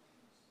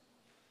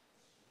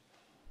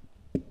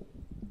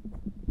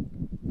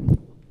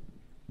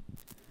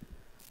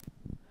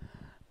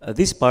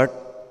 This part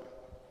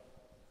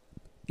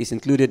is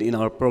included in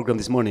our program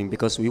this morning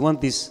because we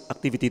want this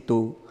activity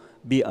to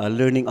be a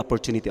learning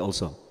opportunity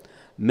also.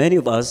 Many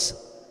of us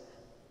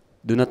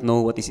do not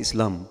know what is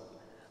Islam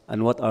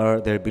and what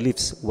are their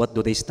beliefs, what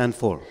do they stand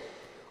for.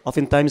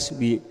 Oftentimes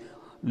we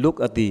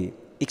look at the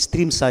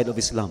extreme side of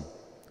Islam.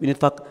 In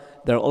fact,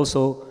 there are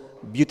also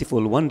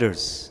beautiful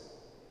wonders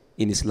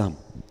in Islam.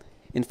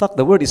 In fact,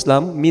 the word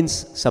Islam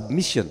means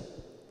submission.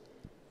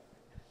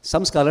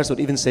 Some scholars would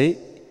even say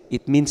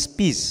it means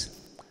peace.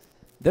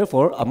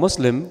 Therefore, a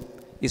Muslim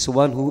is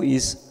one who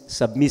is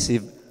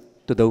submissive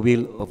to the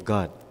will of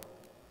God.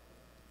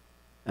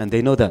 And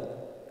they know that.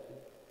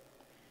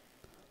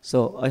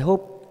 So I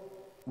hope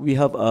we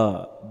have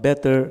a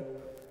better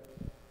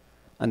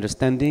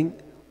understanding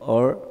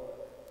or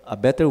a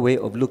better way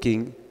of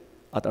looking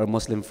at our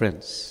Muslim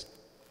friends.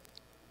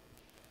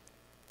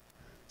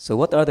 So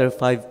what are the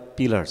 5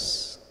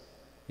 pillars?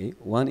 Okay.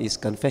 One is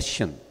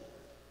confession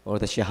or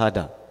the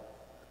Shahada.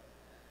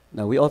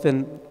 Now we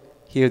often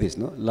hear this,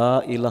 no? La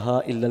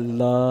ilaha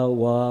illallah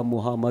wa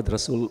Muhammad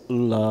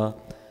Rasulullah.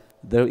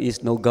 There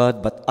is no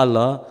God but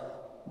Allah.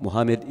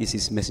 Muhammad is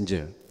his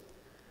messenger.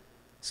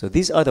 So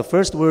these are the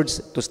first words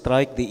to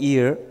strike the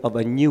ear of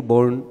a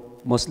newborn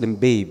Muslim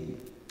babe.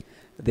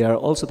 They are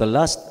also the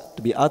last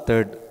to be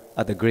uttered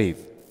at the grave.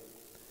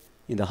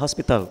 In the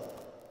hospital,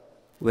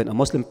 when a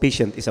Muslim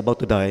patient is about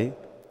to die,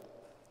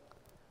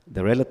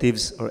 the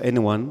relatives or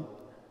anyone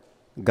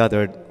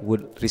gathered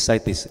would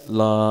recite this,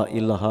 La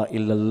ilaha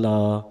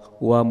illallah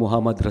wa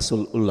Muhammad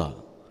Rasulullah.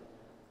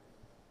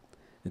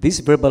 This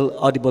verbal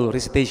audible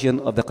recitation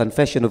of the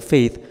confession of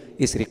faith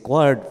is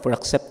required for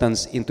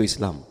acceptance into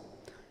Islam.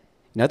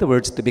 In other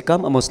words, to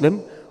become a Muslim,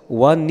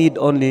 one need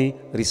only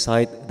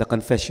recite the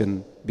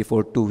confession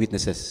before 2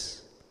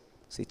 witnesses.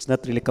 So it's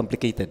not really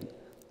complicated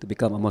to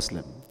become a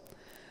Muslim.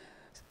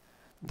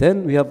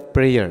 Then we have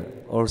prayer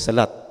or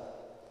salat.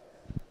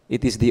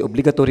 It is the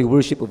obligatory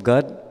worship of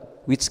God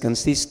which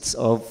consists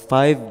of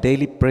 5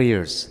 daily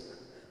prayers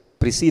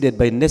preceded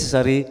by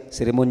necessary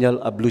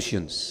ceremonial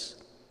ablutions.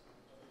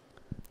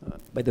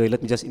 By the way,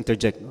 let me just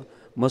interject.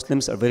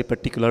 Muslims are very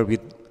particular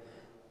with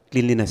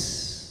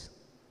cleanliness.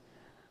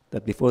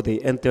 That before they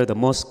enter the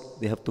mosque,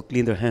 they have to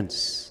clean their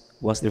hands,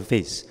 wash their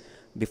face.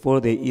 Before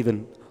they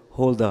even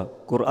hold the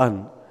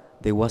Quran,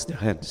 they wash their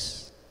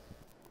hands.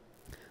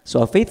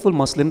 So a faithful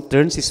Muslim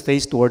turns his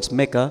face towards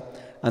Mecca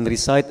and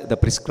recite the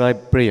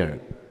prescribed prayer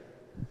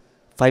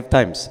 5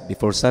 times,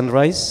 before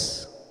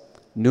sunrise,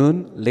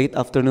 noon, late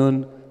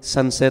afternoon,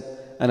 sunset,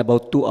 and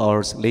about 2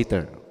 hours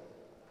later.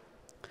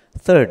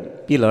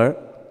 Third pillar,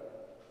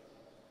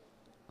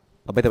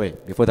 by the way,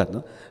 before that,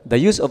 the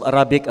use of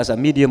Arabic as a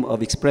medium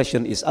of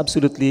expression is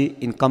absolutely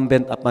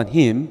incumbent upon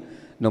him,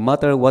 no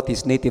matter what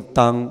his native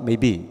tongue may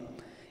be.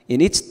 In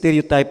its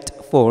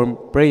stereotyped form,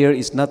 prayer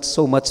is not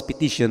so much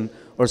petition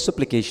or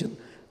supplication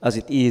as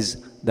it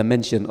is the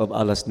mention of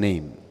Allah's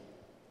name.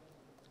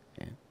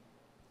 Okay.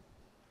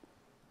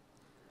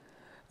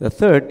 The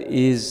third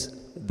is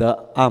the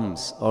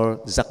alms or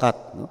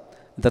zakat.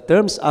 The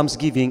terms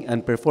almsgiving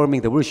and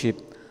performing the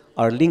worship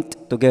are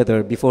linked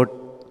together before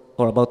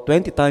or about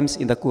 20 times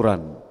in the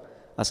Quran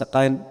as a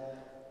kind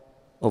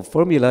of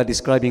formula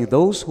describing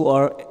those who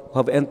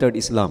have entered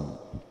Islam.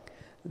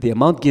 The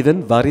amount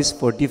given varies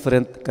for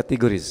different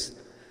categories.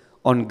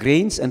 On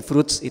grains and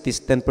fruits, it is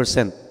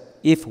 10%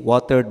 if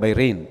watered by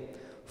rain,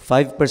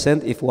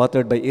 5% if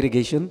watered by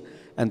irrigation,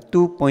 and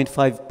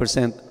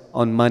 2.5%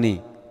 on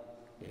money.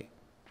 Okay.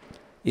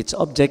 Its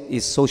object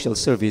is social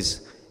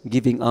service,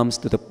 giving alms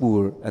to the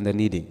poor and the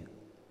needy.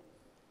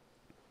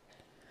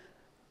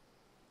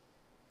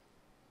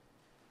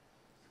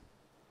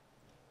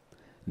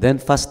 Then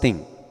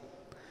fasting.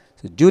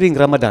 So during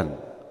Ramadan,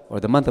 or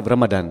the month of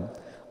Ramadan,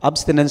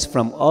 abstinence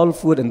from all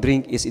food and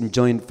drink is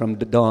enjoined from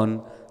the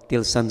dawn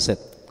till sunset.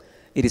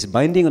 It is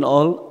binding on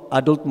all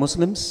adult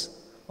Muslims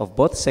of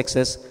both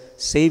sexes,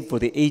 save for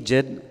the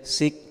aged,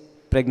 sick,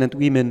 pregnant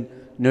women,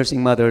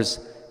 nursing mothers,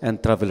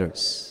 and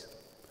travelers.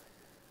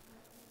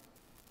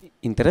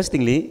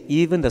 Interestingly,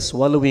 even the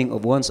swallowing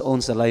of one's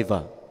own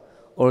saliva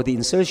or the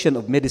insertion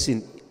of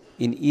medicine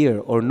in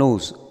ear or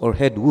nose or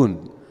head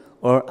wound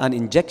or an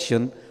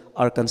injection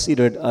are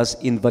considered as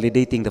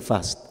invalidating the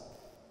fast.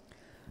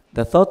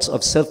 The thoughts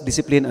of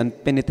self-discipline and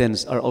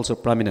penitence are also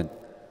prominent.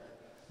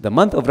 The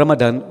month of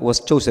Ramadan was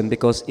chosen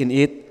because in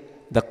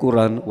it the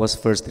Quran was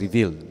first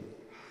revealed.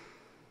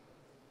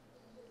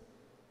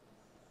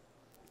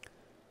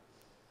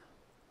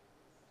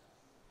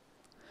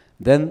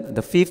 Then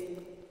the fifth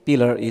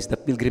pillar is the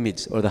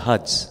pilgrimage or the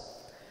Hajj.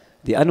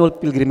 The annual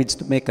pilgrimage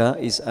to Mecca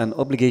is an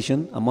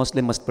obligation a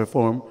Muslim must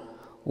perform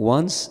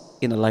once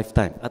in a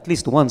lifetime, at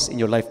least once in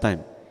your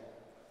lifetime,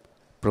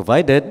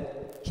 provided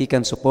he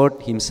can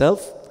support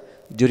himself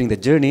during the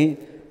journey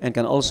and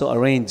can also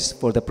arrange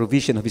for the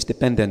provision of his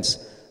dependents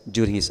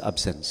during his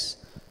absence.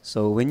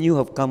 So when you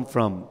have come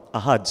from a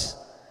Hajj,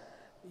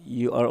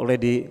 you are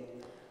already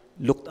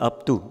looked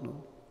up to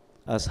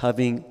as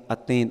having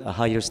attained a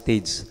higher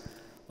stage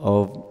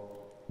of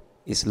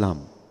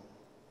Islam.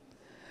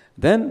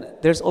 Then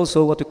there's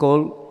also what we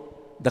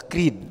call the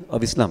creed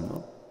of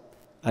Islam.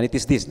 And it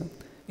is this.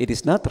 It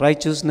is not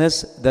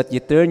righteousness that ye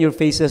turn your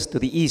faces to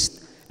the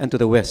east and to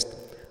the west,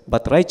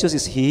 but righteous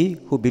is he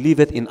who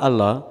believeth in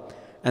Allah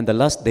and the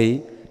last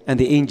day and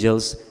the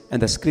angels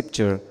and the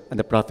scripture and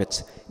the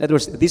prophets. In other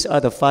words, these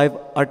are the 5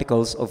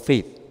 articles of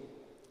faith.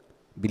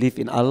 Belief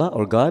in Allah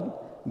or God,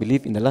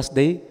 belief in the last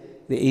day,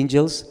 the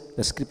angels,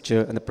 the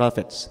scripture, and the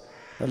prophets.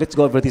 Now let's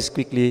go over this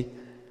quickly.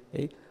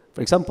 Okay?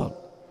 For example,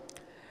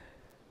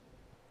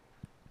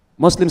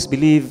 Muslims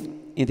believe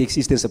in the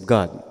existence of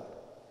God.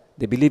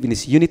 They believe in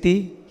His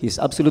unity, His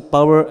absolute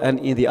power, and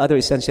in the other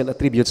essential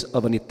attributes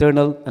of an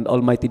eternal and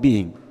almighty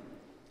being.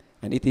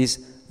 And it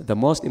is the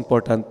most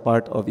important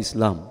part of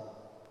Islam.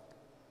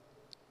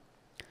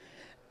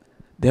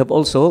 They have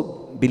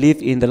also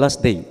believed in the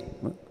last day.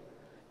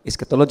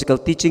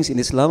 Eschatological teachings in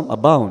Islam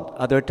abound.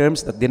 Other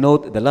terms that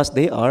denote the last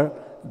day are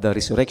the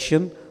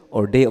resurrection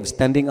or day of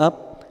standing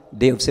up,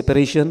 day of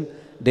separation,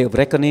 day of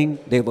reckoning,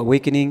 day of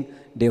awakening,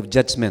 day of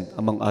judgment,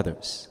 among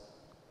others.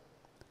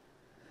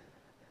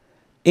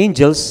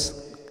 Angels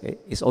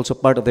is also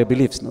part of their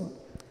beliefs. No?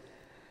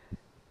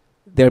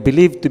 They are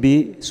believed to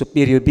be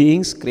superior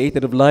beings,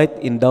 created of light,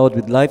 endowed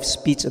with life,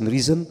 speech, and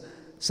reason,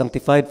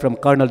 sanctified from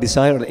carnal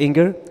desire or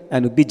anger,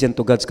 and obedient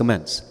to God's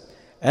commands.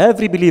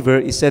 Every believer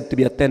is said to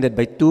be attended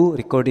by 2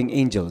 recording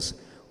angels,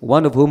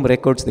 one of whom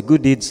records the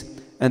good deeds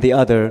and the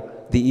other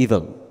the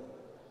evil.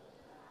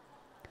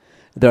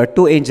 There are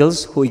 2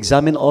 angels who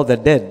examine all the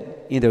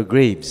dead in their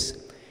graves.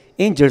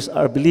 Angels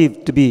are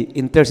believed to be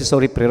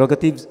intercessory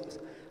prerogatives,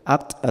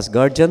 act as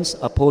guardians,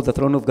 uphold the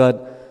throne of God,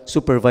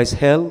 supervise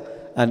hell,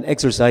 and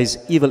exorcise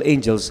evil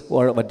angels who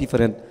are of a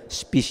different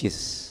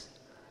species.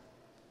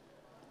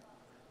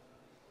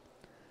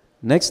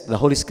 Next, the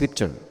Holy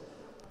Scripture.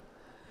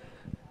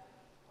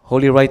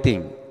 Holy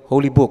writing,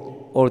 holy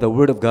book, or the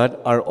Word of God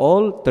are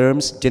all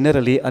terms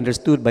generally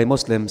understood by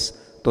Muslims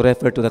to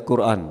refer to the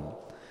Quran,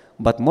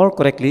 but more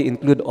correctly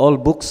include all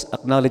books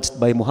acknowledged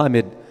by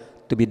Muhammad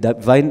to be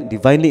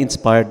divinely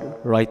inspired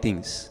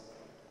writings.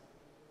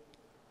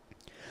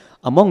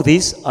 Among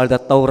these are the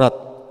Taurat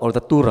or the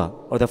Torah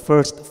or the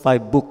first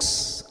 5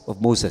 books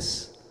of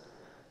Moses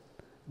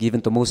given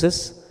to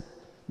Moses,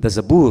 the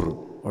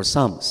Zabur or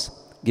Psalms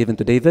given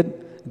to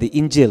David, the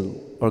Injil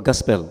or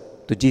Gospel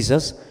to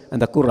Jesus,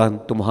 and the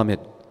Quran to Muhammad.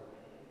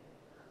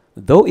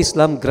 Though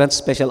Islam grants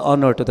special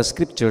honor to the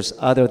scriptures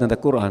other than the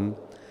Quran,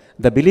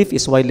 the belief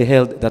is widely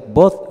held that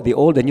both the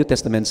Old and New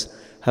Testaments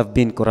have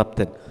been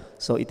corrupted.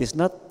 So it is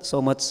not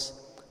so much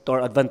to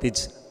our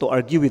advantage to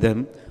argue with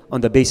them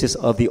on the basis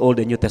of the Old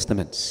and New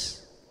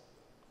Testaments.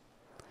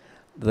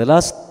 The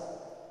last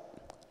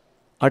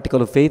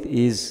article of faith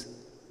is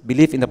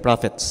belief in the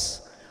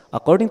prophets.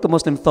 According to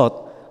Muslim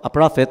thought, a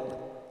prophet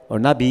or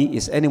Nabi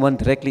is anyone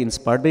directly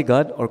inspired by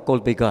God or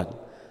called by God.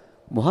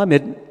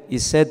 Muhammad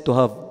is said to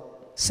have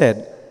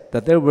said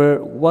that there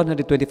were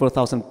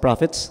 124,000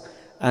 prophets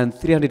and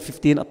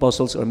 315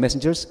 apostles or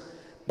messengers,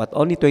 but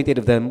only 28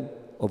 of them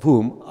of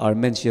whom are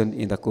mentioned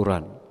in the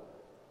Quran.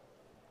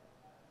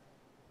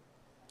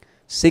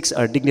 6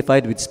 are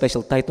dignified with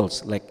special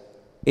titles like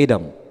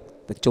Adam,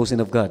 the chosen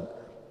of God,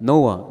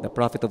 Noah, the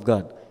prophet of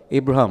God,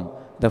 Abraham,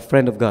 the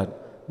friend of God,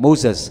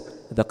 Moses,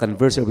 the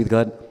converser with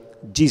God,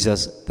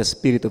 Jesus, the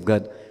Spirit of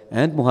God,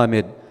 and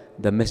Muhammad,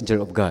 the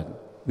messenger of God,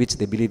 which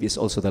they believe is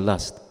also the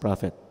last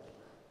prophet.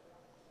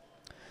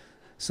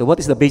 So what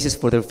is the basis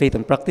for their faith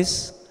and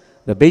practice?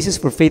 The basis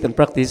for faith and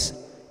practice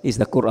is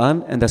the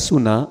Quran and the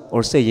Sunnah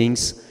or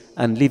sayings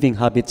and living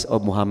habits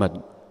of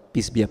Muhammad,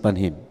 peace be upon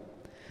him.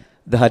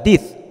 The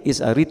Hadith is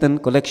a written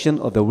collection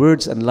of the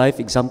words and life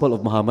example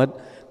of Muhammad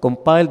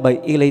compiled by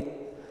elite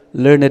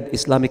learned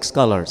Islamic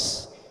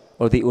scholars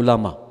or the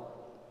ulama.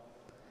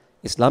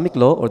 Islamic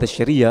law or the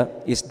Sharia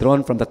is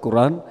drawn from the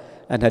Quran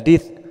and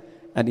Hadith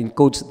and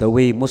encodes the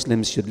way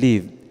Muslims should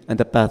live and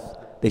the path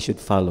they should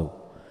follow.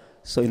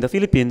 So in the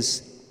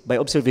Philippines, by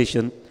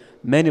observation,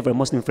 many of our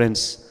Muslim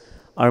friends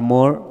are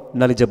more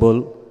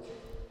knowledgeable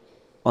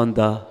on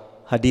the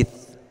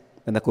Hadith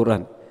and the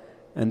Quran.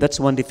 And that's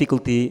one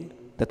difficulty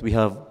that we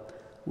have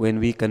when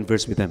we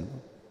converse with them.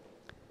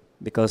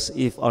 Because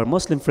if our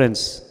Muslim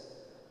friends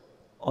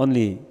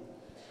only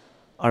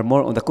are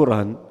more on the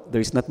Quran,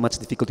 there is not much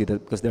difficulty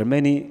because there are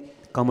many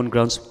common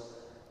grounds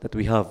that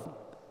we have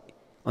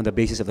on the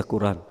basis of the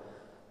Quran.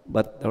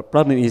 But our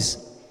problem is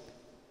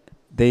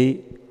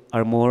they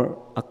are more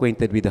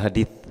acquainted with the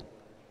Hadith,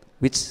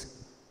 which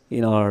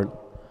in our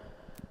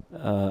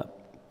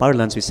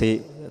parlance we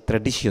say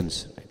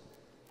traditions.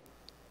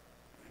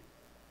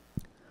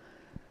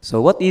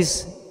 So what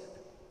is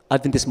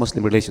Adventist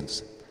Muslim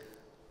relations?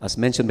 As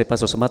mentioned by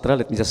Pastor Sumatra,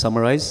 let me just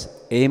summarize.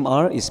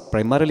 AMR is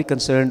primarily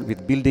concerned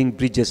with building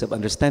bridges of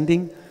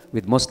understanding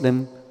with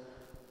Muslims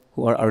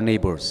who are our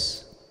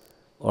neighbors,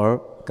 our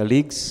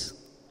colleagues,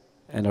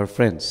 and our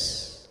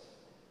friends.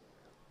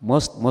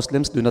 Most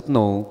Muslims do not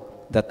know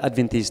that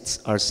Adventists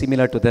are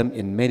similar to them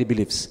in many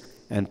beliefs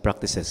and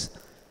practices.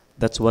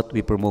 That's what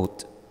we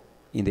promote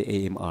in the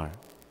AMR.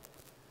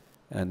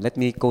 And let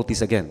me quote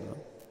this again.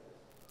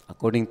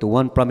 According to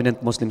one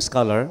prominent Muslim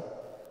scholar,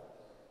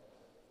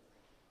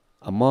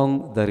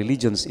 among the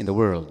religions in the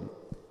world,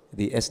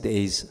 the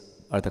SDAs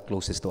are the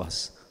closest to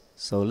us.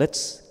 So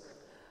let's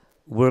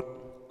work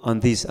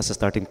on this as a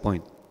starting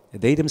point.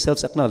 They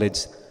themselves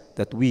acknowledge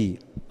that we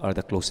are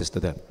the closest to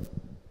them.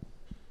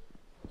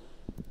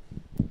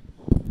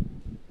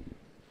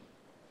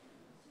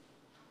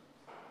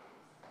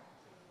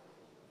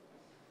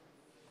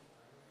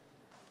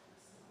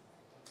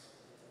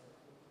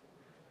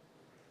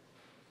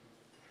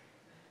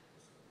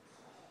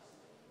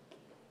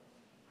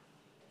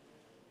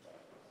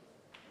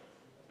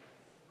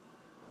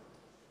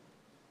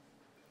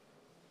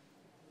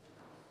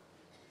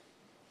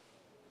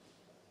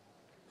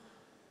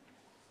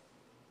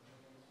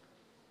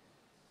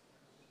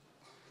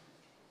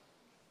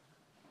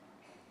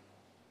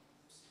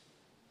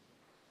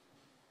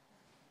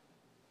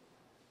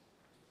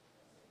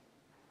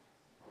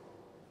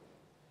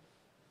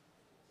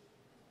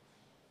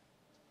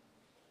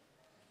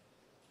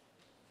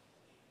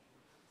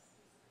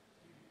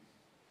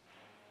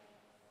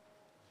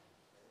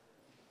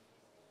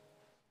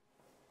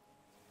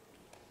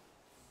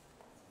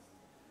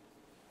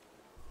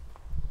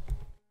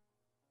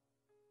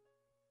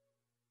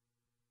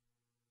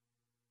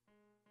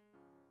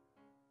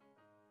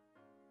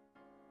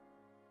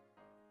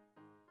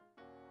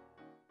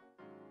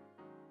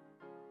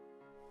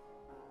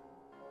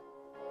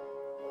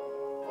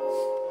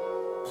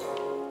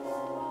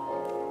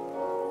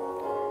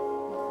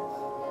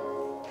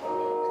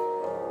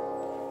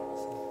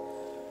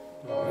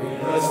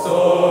 A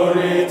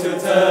story to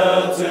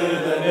tell to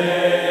the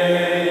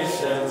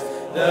nations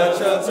that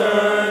shall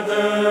turn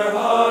their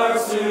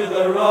hearts to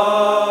the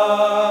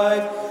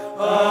right.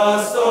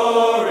 A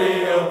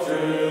story of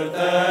truth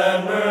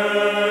and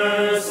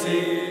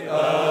mercy,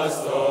 a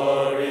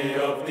story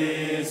of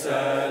peace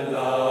and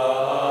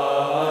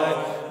light,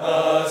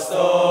 a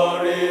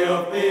story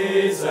of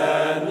peace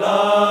and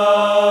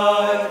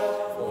light.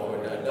 For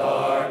the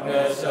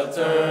darkness shall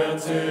turn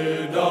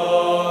to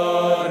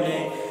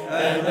dawning,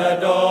 and the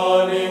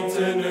dawning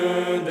to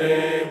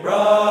noonday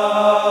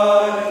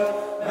bright,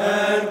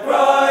 and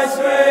Christ's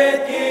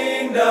great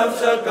kingdom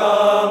shall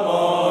come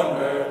on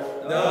earth,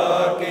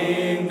 the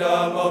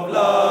kingdom of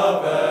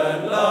love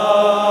and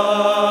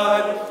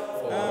light.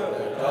 For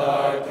the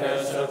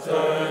darkness shall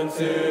turn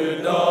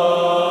to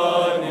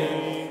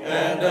dawning,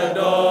 and the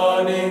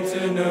dawning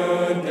to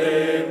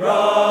noonday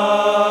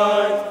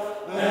bright,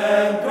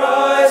 and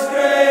Christ's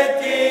great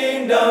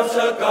kingdom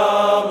shall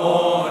come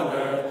on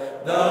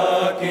earth,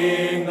 the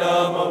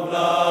kingdom of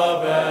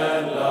love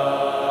and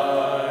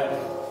light.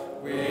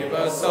 We've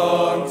a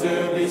song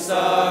to be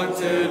sung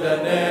to the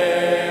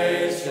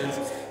nations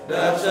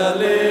that shall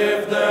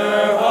lift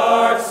their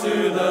hearts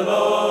to the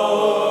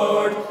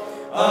Lord,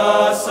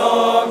 a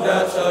song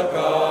that shall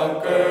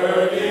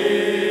conquer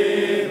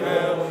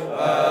evil,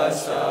 and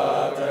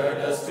shatter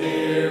the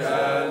spear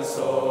and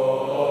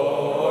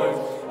sword,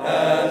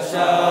 and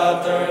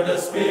shatter the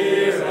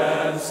spear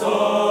and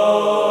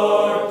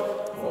sword.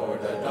 For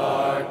the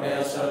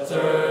darkness shall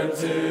turn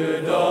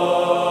to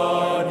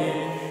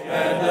dawning,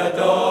 and the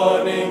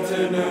dawning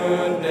to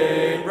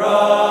noonday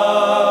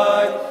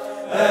bright,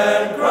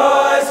 and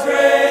Christ's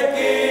great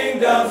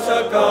kingdom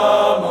shall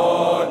come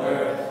on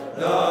earth,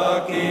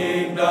 the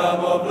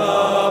kingdom of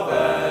love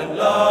and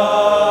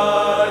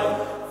light.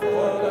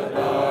 For the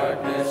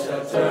darkness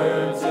shall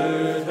turn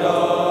to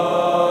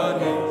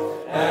dawning,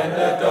 and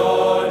the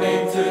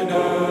dawning to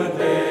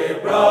noonday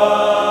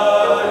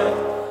bright,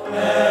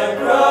 and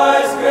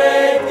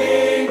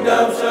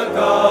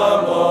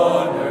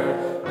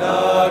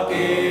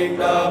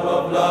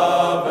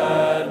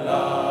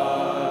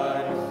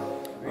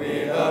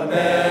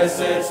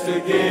to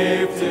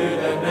give to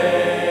the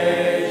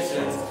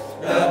nations,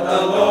 that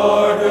the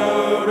Lord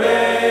who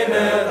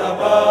reigneth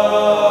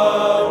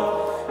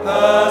above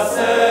has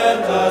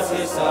sent us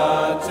his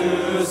Son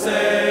to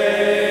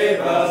save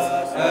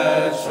us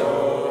and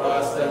show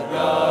us that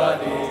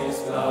God is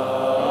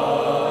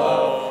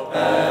love,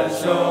 and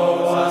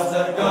show us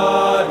that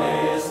God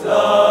is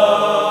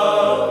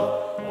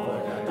love.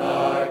 For the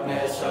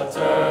darkness shall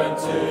turn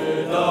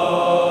to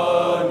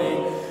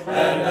dawning,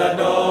 and the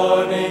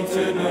dawning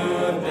to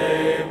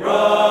noonday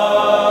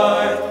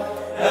bright,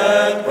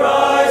 and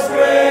Christ's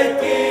great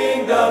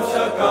kingdom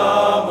shall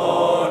come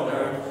on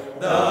earth,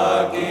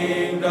 the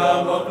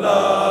kingdom of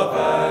love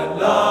and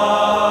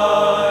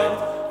light.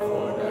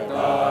 For the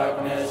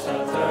darkness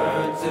shall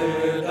turn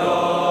to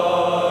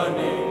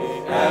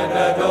dawning, and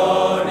the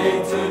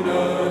dawning to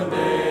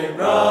noonday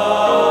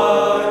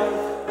bright,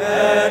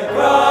 and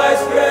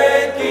Christ's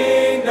great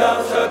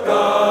kingdom shall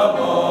come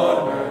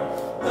on earth,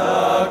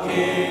 the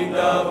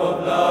kingdom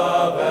of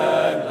love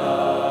and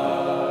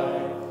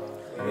light.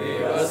 We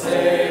have a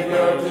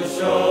Savior to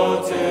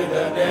show to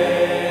the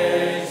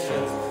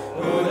nations,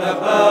 who the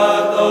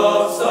path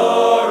of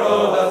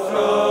sorrow hath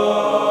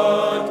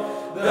trod,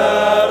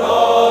 that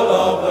all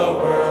of the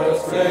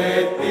world's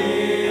great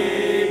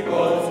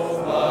peoples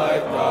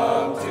might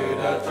come to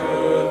the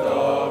truth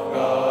of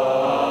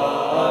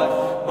God,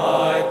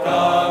 might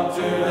come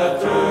to the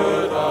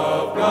truth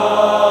of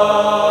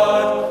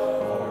God.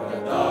 For the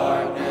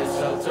darkness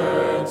shall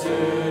turn to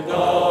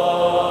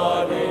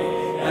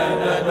dawning, and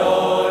the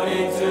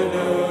dawning to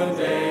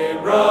noonday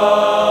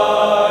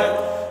bright,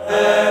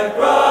 and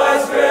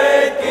Christ's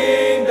great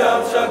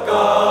kingdom shall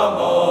come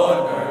on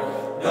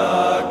earth,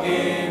 the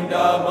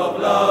kingdom of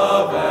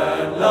love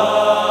and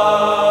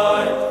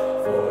light.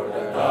 For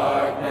the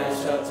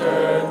darkness shall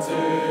turn to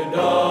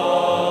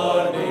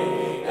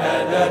dawning,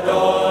 and the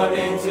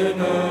dawning to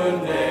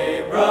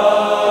noonday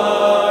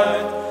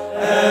bright,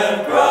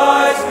 and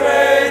Christ's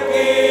great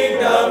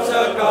kingdom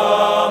shall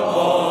come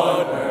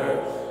on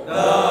earth,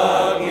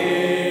 the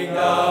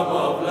kingdom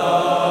of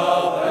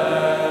love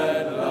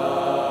and light.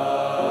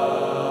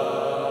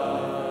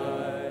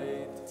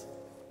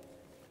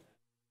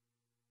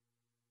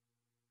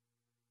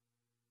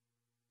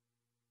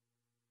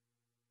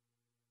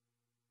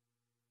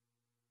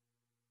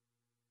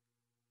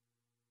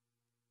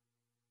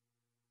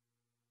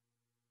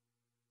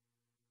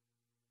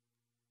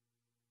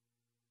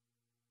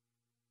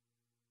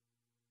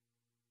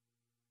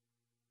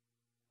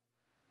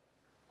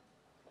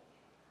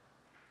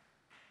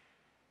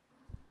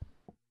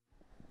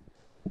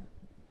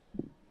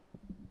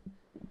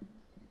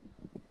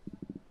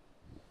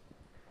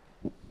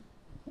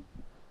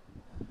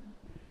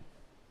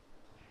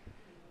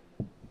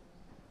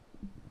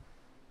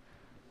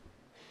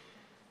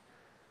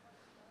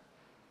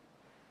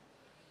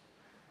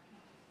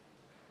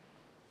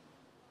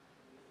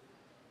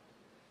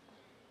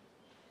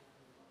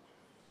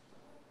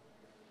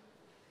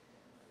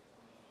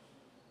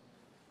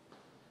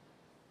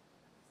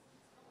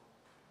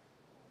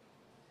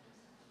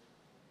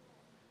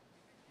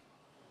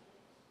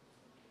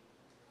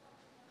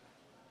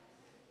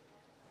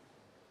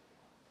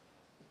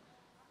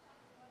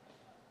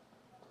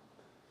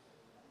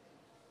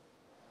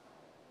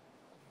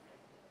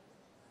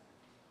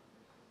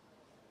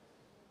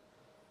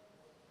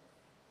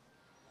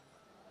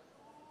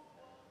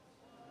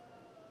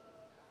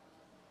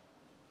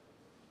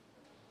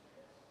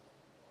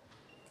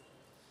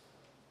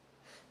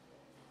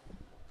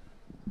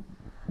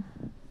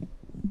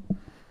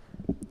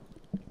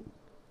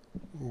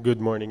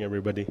 Good morning,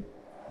 everybody.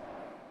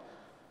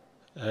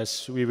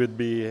 As we would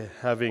be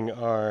having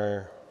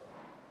our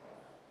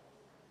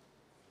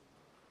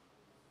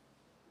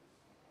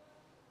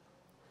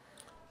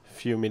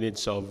few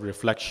minutes of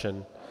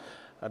reflection,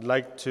 I'd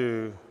like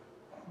to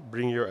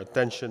bring your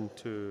attention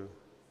to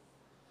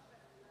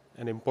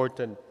an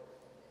important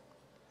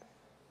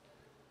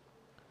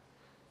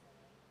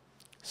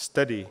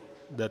study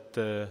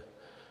that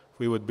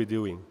we would be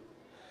doing.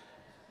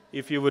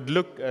 If you would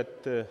look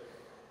at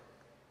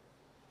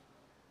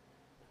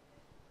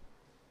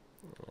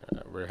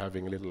we're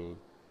having little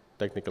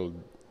technical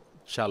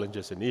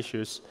challenges and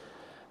issues,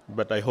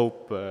 but I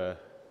hope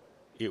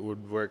it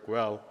would work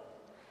well.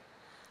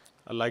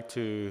 I'd like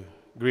to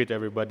greet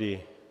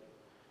everybody,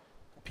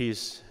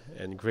 peace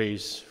and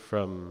grace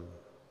from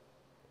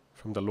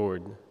the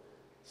Lord,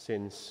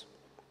 since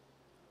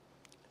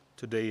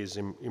today is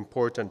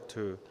important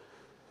to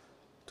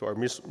our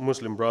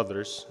Muslim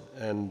brothers,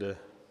 and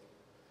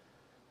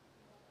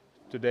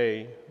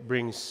today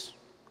brings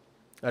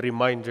a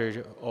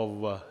reminder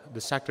of the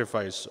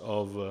sacrifice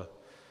of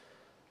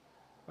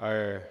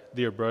our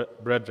dear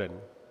brethren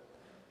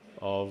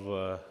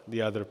of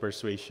the other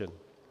persuasion.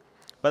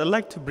 But I'd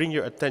like to bring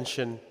your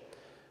attention,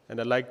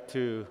 and I'd like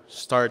to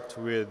start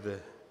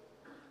with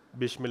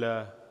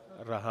Bismillah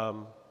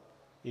Rahim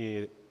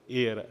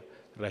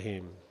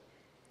Rahim.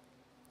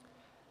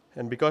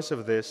 And because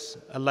of this,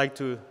 I'd like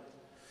to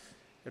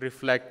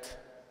reflect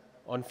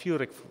on few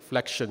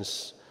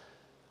reflections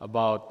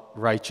about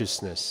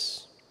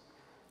righteousness.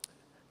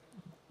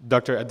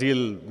 Dr.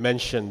 Adil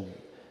mentioned,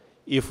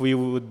 if we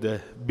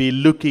would be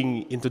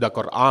looking into the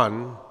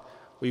Quran,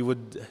 we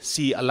would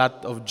see a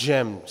lot of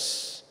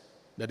gems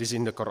that is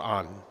in the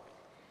Quran.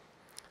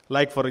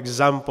 Like, for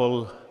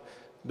example,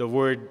 the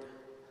word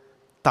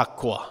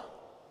taqwa.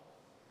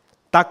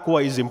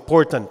 Taqwa is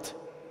important.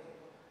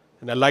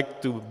 And I'd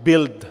like to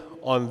build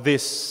on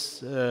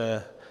this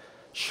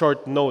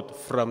short note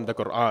from the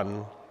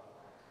Quran.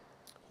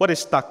 What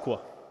is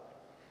taqwa?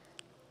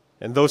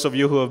 And those of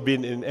you who have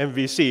been in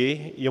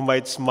MVC, you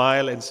might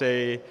smile and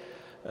say,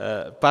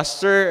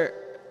 Pastor,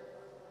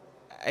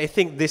 I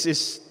think this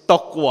is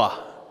taqwa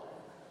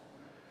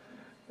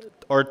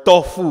or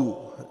tofu.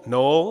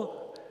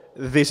 No,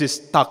 this is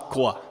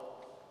taqwa.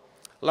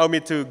 Allow me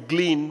to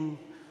glean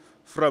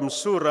from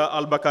Surah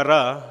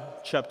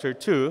Al-Baqarah, chapter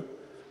 2,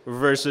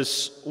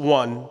 verses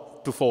 1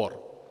 to 4.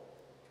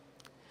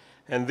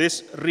 And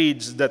this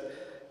reads that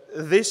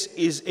this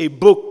is a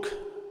book.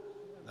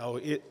 Now,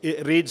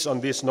 it reads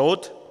on this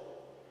note,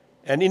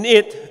 and in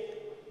it,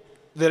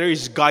 there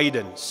is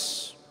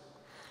guidance.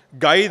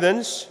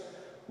 Guidance,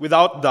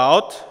 without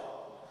doubt,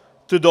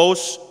 to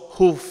those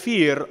who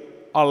fear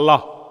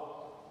Allah.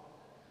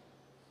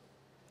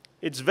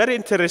 It's very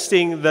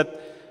interesting that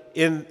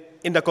in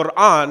the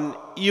Quran,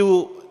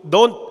 you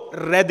don't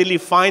readily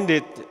find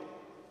it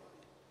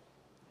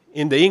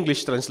in the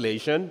English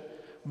translation,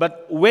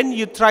 but when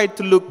you try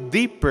to look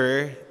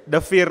deeper,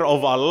 the fear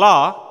of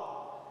Allah,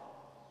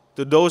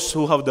 to those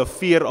who have the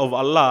fear of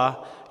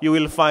Allah, you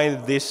will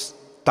find this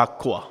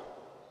taqwa.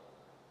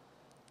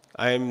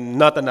 I'm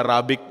not an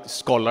Arabic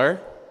scholar,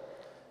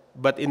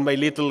 but in my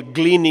little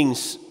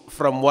gleanings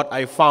from what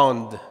I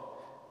found,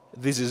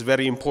 this is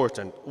very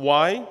important.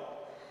 Why?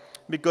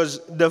 Because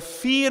the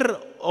fear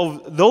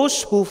of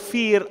those who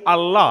fear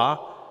Allah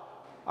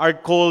are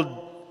called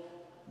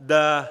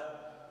the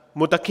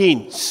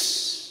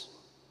mutakins.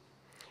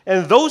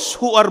 And those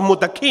who are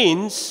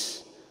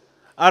mutakins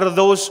are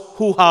those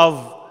who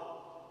have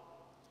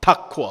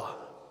taqwa.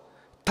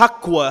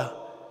 Taqwa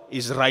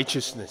is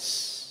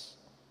righteousness.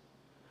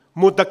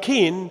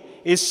 Mutakin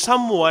is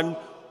someone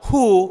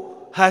who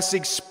has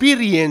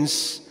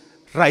experienced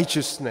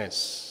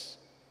righteousness.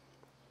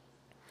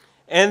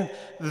 And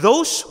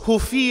those who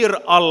fear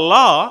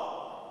Allah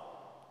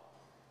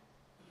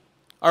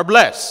are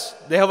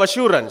blessed. They have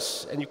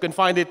assurance. And you can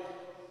find it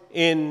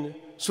in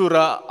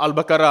Surah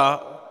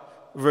Al-Baqarah,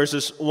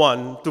 verses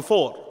 1 to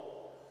 4.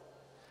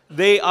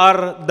 They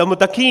are the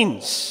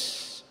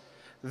mutakins.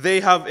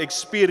 They have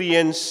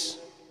experienced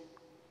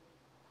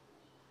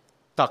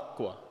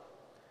taqwa.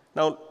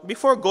 Now,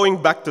 before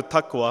going back to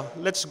taqwa,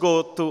 let's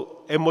go to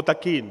a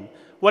mutakin.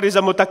 What is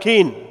a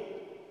mutakin?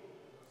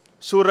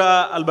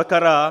 Surah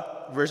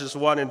Al-Baqarah, verses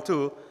 1 and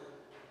 2,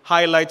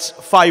 highlights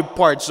 5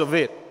 parts of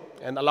it.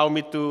 And allow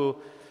me to,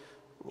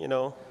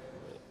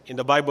 in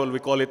the Bible we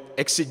call it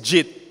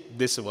exegete,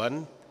 this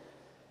one.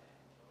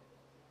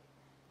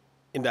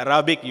 In the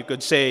Arabic, you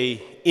could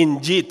say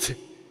injit,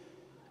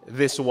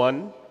 this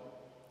one,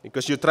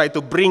 because you try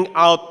to bring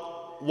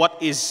out what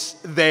is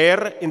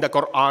there in the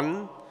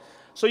Quran.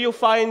 So you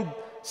find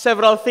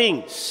several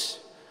things.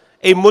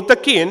 A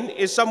mutakin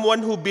is someone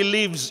who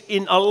believes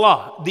in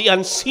Allah, the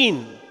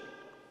unseen.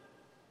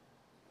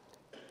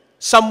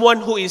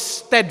 Someone who is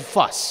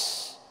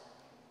steadfast.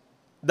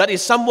 That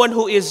is someone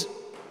who is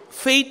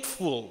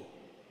faithful.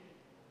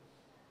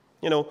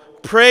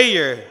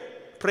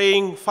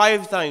 Praying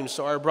 5 times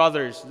to our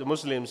brothers, the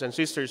Muslims and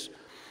sisters.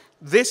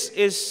 This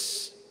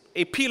is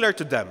a pillar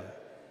to them.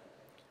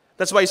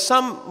 That's why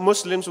some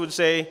Muslims would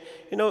say,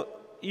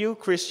 you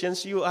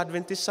Christians, you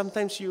Adventists,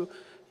 sometimes you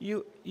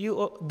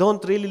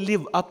don't really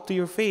live up to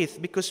your faith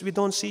because we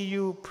don't see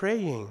you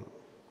praying.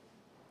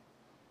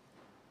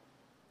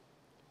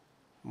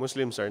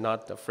 Muslims are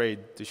not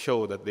afraid to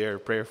show that they are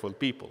prayerful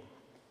people.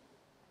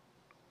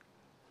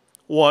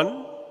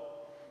 1,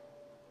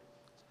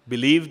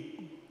 believed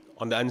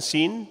on the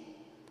unseen.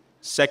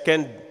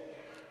 2,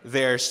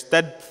 they are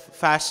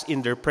steadfast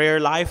in their prayer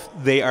life.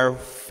 They are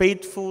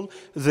faithful.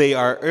 They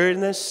are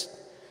earnest.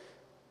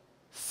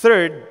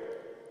 3,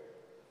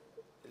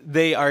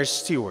 they are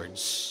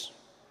stewards.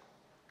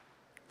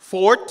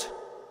 4th,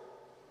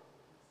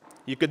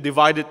 you could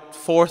divide it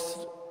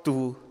 4th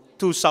to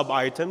 2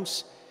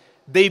 sub-items.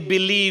 They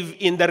believe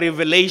in the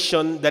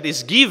revelation that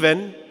is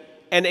given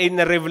and in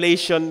the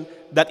revelation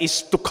that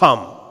is to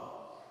come,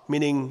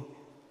 meaning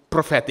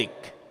prophetic.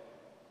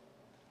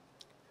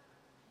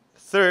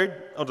 The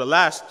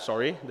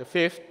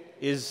 5th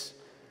is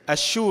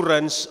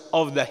assurance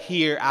of the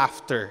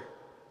hereafter.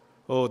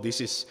 Oh, this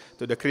is,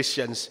 to the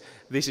Christians,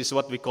 this is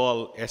what we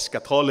call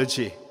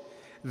eschatology.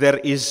 There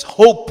is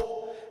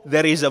hope.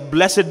 There is a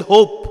blessed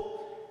hope.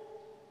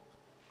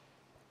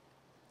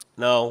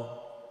 Now,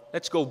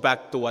 let's go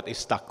back to what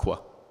is taqwa.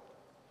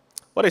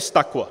 What is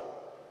taqwa?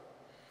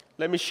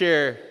 Let me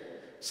share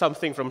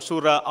something from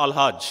Surah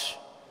Al-Hajj,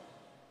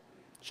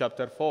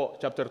 chapter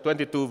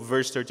 22,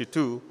 verse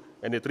 32,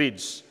 and it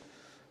reads,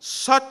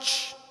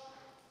 "Such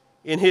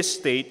in his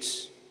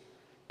states,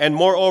 and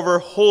moreover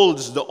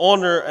holds the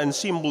honor and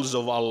symbols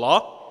of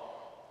Allah,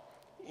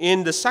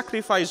 in the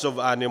sacrifice of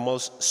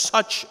animals,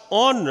 such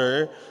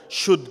honor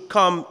should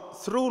come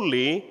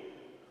truly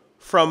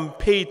from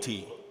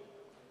piety.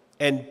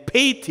 And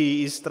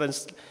piety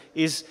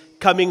is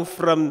coming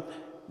from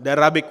the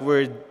Arabic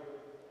word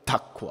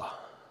taqwa.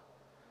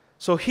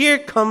 So here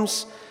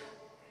comes,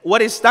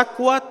 what is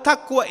taqwa?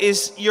 Taqwa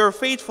is your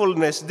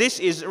faithfulness. This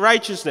is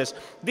righteousness.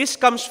 This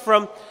comes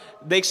from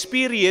the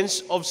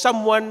experience of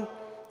someone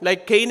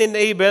like Cain and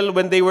Abel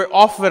when they were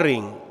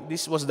offering.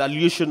 This was the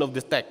allusion of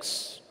the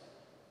text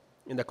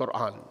in the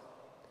Quran.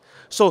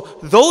 So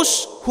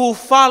those who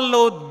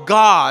followed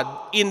God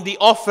in the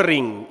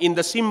offering, in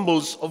the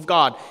symbols of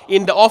God,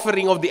 in the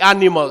offering of the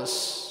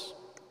animals,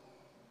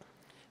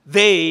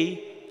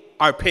 they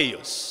are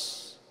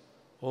pious.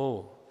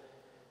 Oh,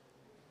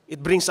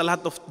 it brings a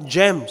lot of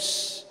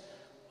gems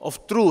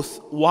of truth.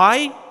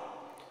 Why?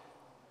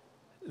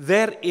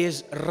 There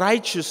is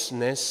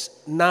righteousness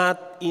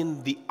not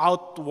in the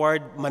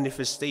outward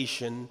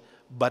manifestation,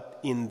 but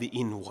in the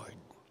inward.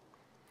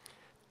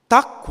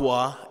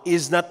 Taqwa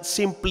is not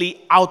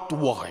simply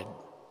outward.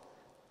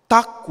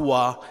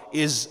 Taqwa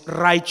is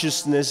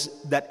righteousness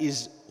that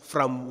is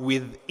from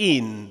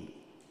within,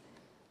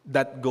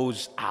 that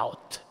goes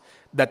out,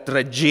 that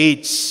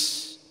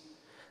radiates.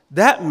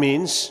 That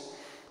means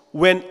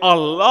when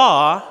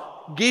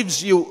Allah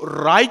gives you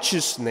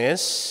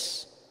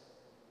righteousness,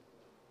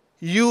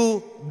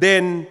 you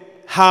then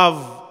have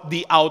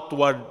the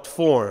outward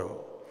form.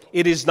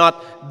 It is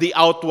not the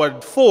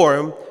outward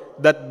form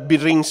that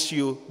brings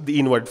you the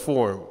inward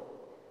form.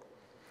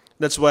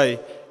 That's why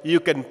you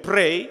can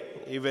pray,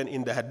 even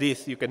in the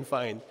hadith you can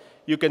find,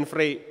 you can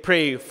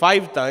pray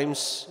 5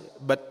 times,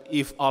 but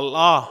if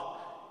Allah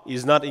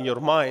is not in your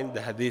mind,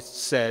 the hadith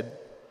said,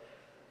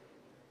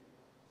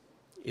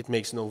 it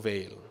makes no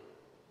avail.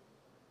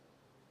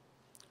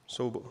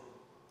 So,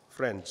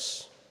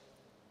 friends,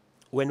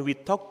 when we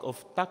talk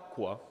of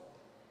taqwa,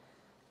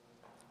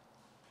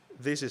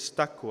 this is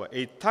taqwa.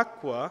 A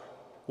taqwa,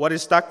 what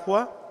is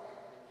taqwa?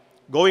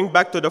 Going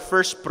back to the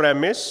first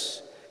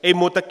premise, a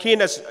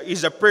mutakin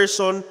is a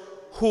person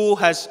who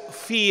has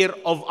fear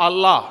of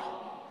Allah.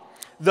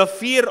 The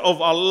fear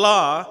of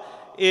Allah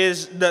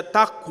is the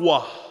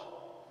taqwa,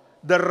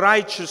 the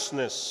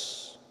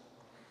righteousness.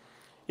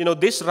 You know,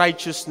 this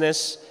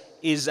righteousness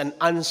is an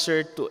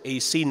answer to a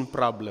sin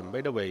problem.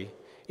 By the way,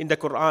 in the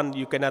Quran,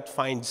 you cannot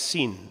find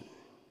sin.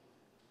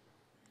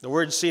 The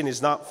word sin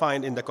is not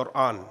found in the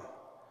Quran.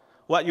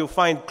 What you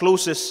find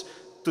closest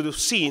to the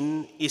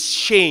sin is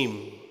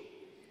shame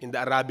in the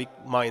Arabic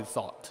mind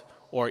thought,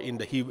 or in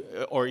the Hebrew,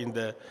 or in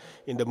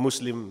the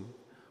Muslim,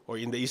 or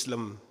in the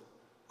Islam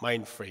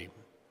mind frame.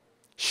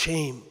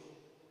 Shame.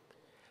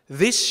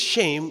 This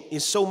shame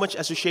is so much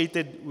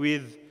associated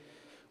with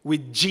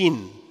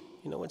jinn.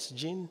 You know what's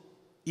jinn?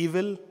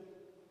 Evil.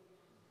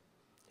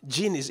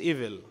 Jinn is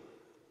evil.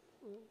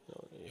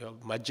 You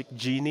have magic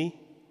genie.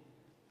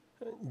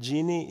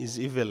 Genie is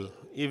evil.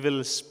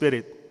 Evil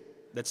spirit.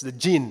 That's the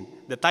jinn,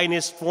 the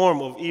tiniest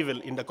form of evil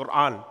in the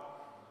Quran.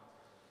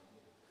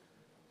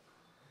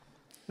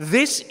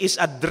 This is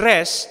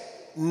addressed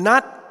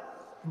not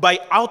by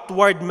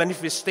outward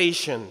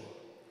manifestation,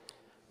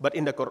 but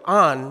in the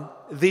Quran,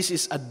 this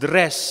is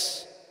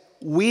addressed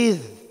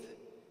with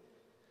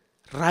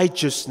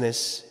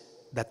righteousness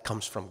that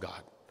comes from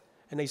God.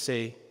 And I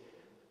say,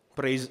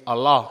 praise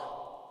Allah,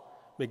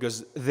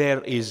 because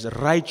there is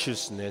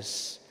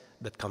righteousness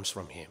that comes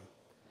from Him,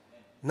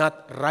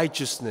 not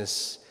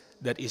righteousness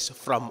that is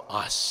from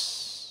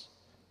us.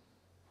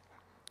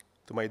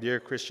 To my dear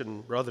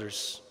Christian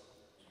brothers,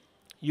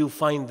 you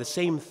find the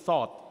same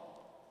thought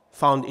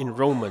found in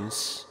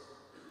Romans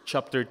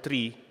chapter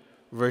 3,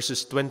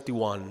 verses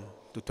 21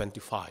 to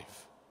 25.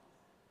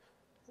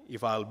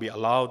 If I'll be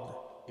allowed,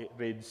 it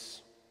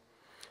reads,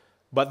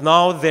 "But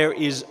now there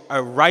is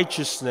a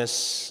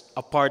righteousness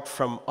apart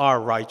from our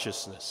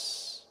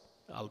righteousness."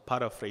 I'll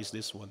paraphrase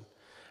this one.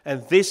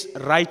 "And this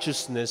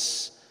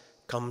righteousness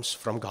comes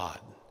from God.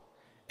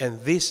 And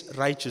this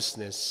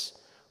righteousness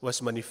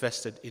was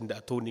manifested in the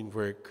atoning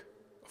work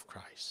of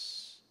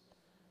Christ."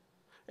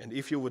 And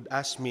if you would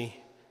ask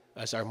me,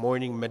 as our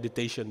morning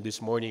meditation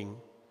this morning,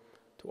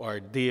 to our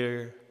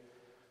dear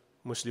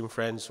Muslim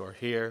friends who are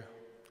here,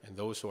 and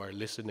those who are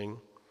listening,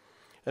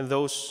 and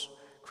those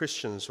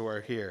Christians who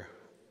are here,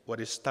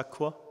 what is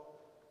taqwa?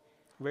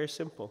 Very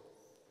simple.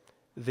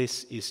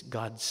 This is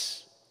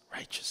God's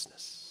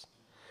righteousness.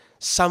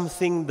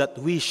 Something that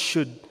we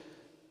should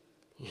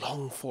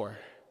long for,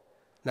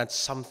 not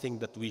something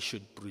that we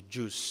should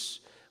produce,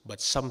 but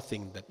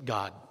something that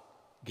God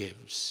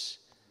gives.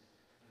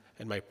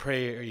 And my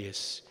prayer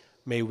is,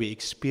 may we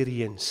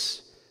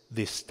experience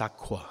this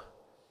taqwa.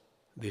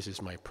 This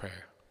is my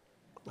prayer.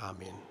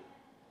 Amen.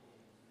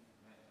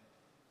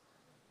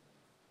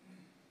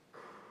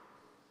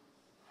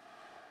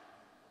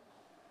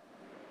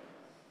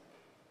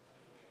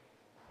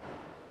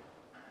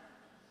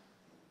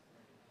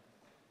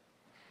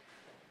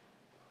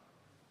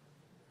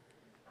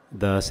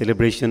 The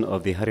celebration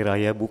of the Hari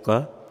Raya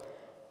Buka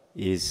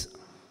is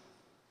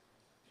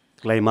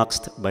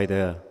climaxed by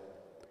the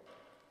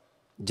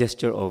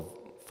gesture of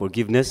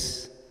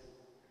forgiveness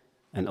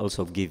and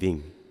also of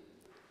giving.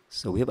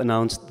 So we have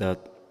announced that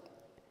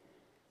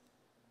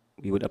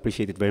we would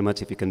appreciate it very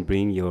much if you can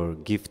bring your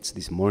gifts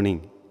this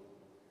morning.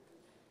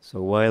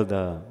 So while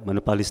the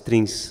Manupali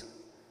strings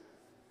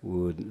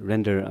would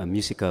render a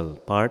musical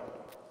part,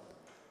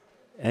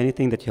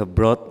 anything that you have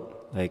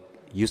brought, like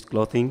used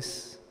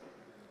clothings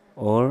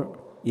or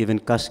even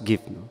cash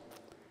gift,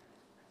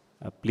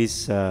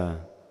 please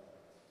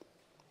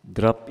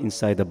drop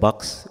inside the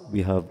box.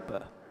 We have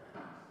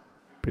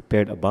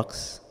prepared a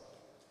box,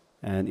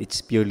 and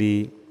it's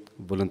purely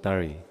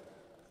voluntary.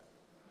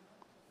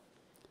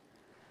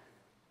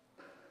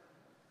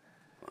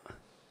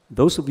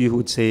 Those of you who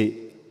would say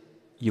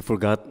you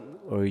forgot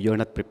or you're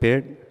not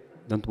prepared,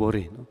 don't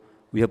worry.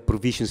 We have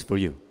provisions for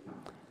you.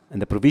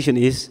 And the provision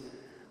is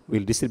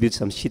we'll distribute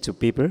some sheets of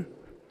paper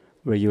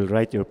where you'll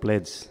write your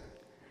pledge.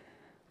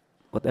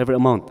 Whatever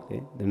amount,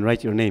 okay? Then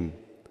write your name.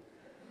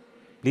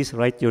 Please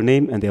write your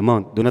name and the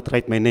amount. Do not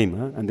write my name,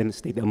 and then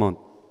state the amount.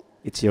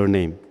 It's your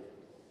name.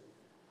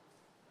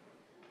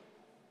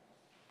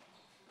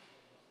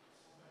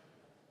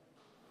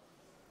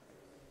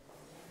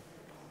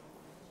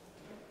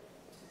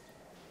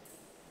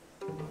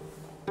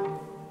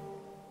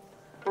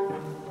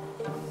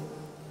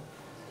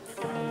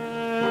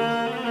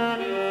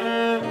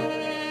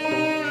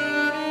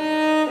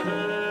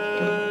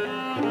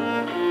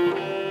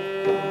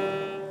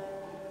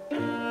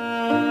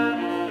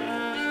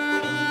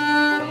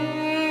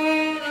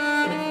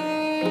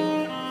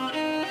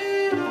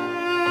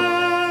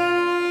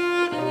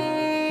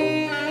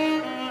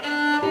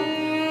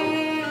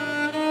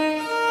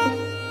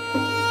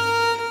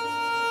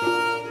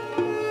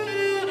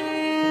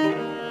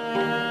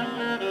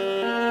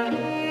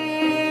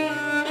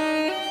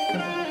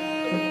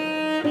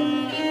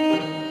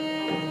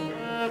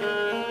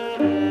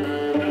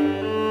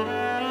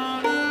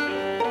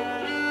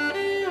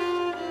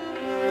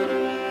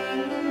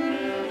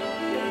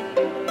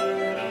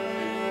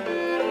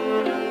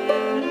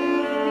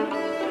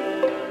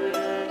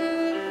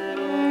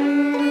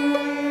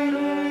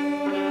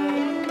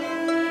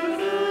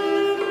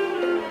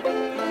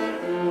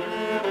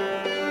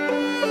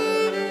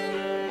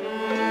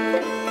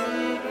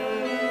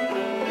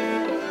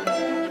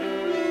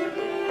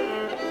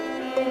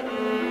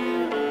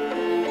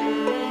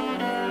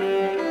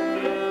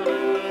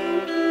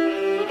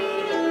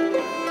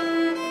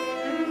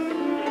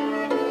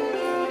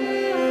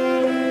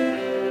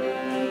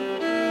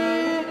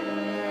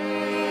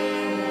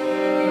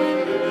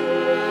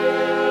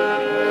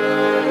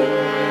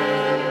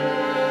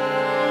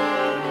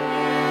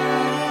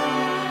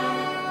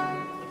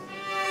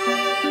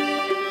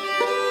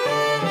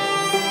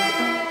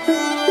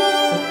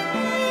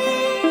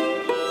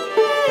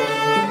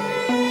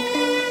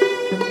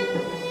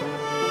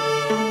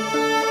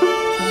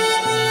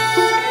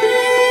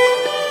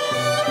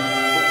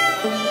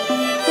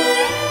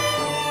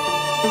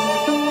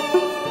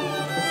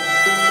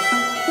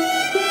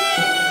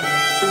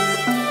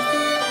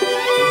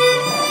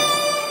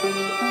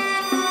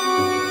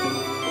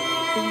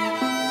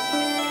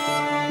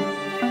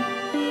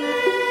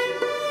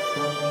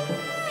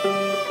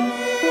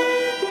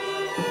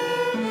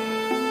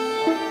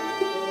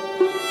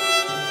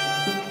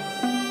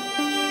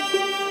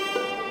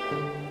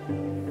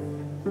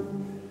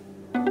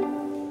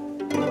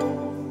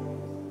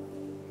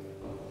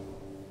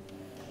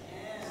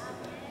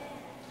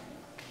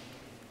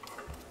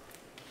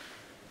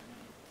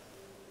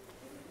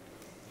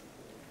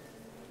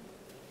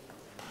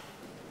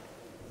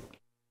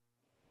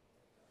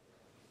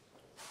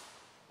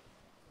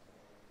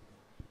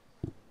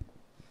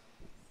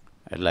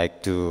 I'd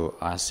like to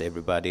ask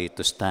everybody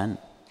to stand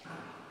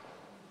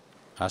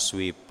as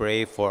we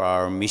pray for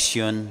our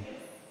mission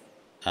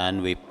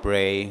and we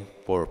pray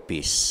for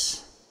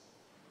peace.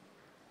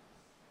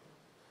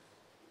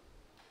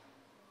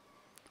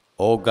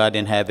 O God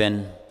in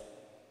heaven,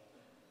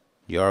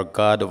 you are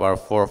God of our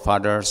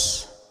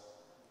forefathers,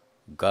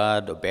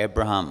 God of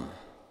Abraham,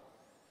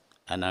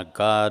 and a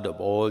God of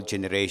all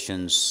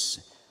generations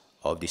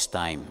of this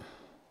time.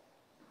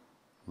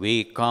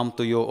 We come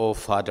to you, O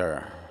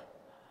Father,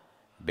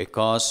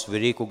 because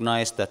we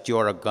recognize that you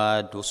are a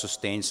God who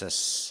sustains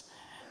us.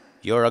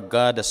 You are a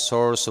God, a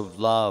source of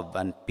love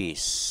and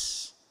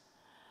peace.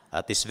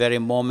 At this very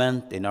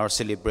moment in our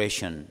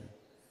celebration,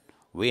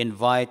 we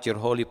invite your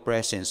holy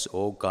presence,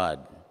 O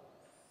God,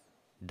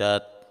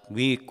 that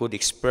we could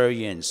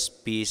experience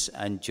peace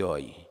and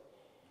joy.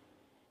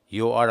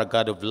 You are a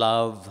God of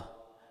love.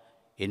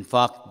 In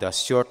fact, the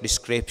short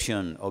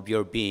description of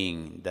your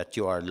being, that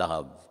you are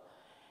love.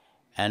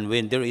 And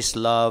when there is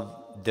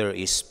love, there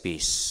is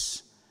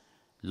peace.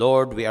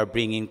 Lord, we are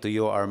bringing to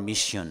you our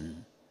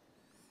mission.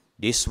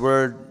 This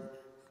world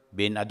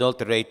been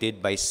adulterated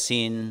by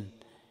sin,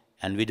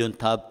 and we don't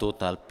have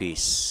total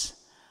peace.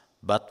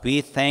 But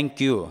we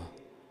thank you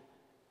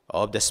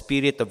of the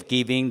spirit of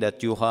giving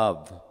that you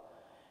have,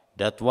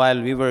 that while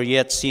we were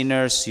yet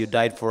sinners, you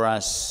died for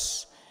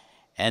us.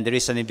 And there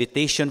is an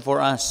invitation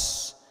for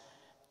us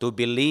to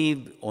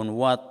believe on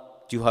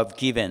what you have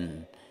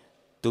given,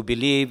 to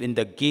believe in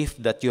the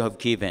gift that you have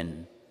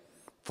given.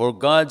 For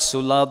God so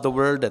loved the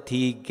world that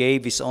he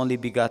gave his only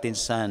begotten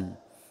Son,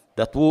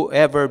 that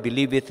whoever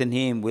believeth in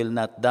him will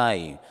not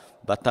die,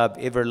 but have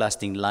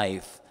everlasting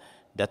life,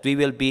 that we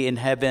will be in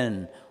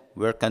heaven,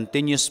 where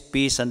continuous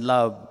peace and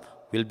love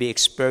will be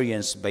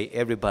experienced by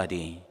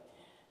everybody.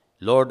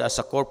 Lord, as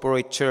a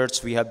corporate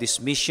church, we have this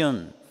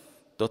mission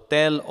to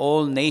tell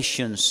all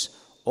nations,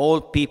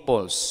 all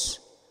peoples,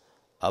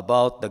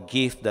 about the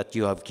gift that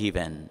you have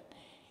given.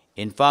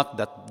 In fact,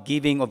 that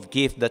giving of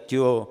gift that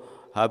you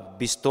have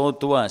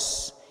bestowed to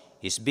us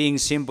is being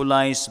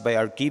symbolized by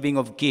our giving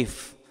of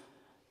gift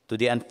to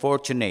the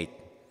unfortunate,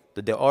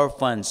 to the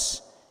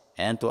orphans,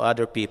 and to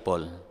other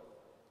people.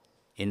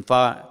 In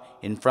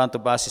front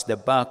of us is the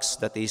box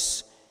that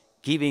is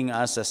giving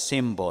us a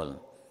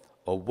symbol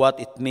of what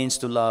it means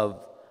to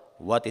love,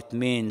 what it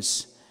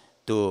means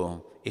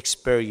to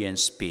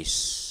experience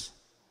peace.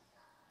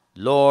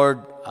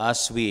 Lord,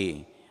 as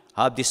we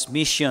have this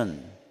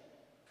mission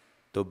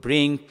to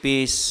bring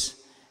peace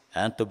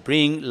and to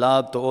bring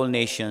love to all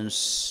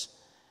nations,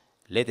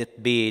 let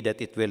it be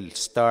that it will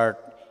start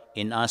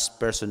in us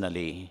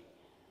personally.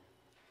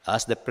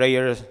 As the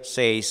prayer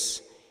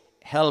says,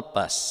 help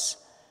us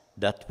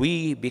that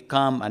we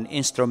become an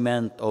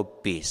instrument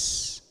of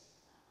peace.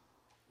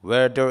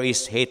 Where there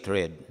is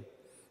hatred,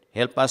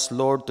 help us,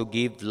 Lord, to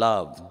give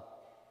love.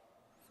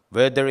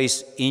 Where there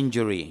is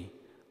injury,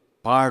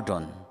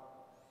 pardon.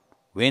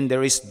 When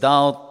there is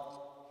doubt,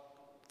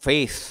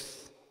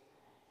 faith.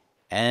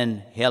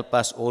 And help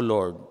us, O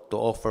Lord, to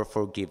offer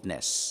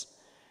forgiveness.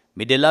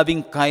 May the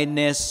loving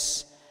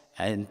kindness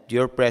and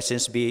your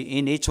presence be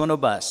in each one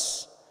of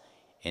us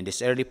in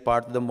this early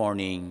part of the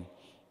morning.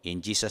 In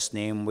Jesus'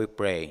 name we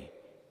pray.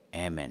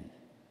 Amen.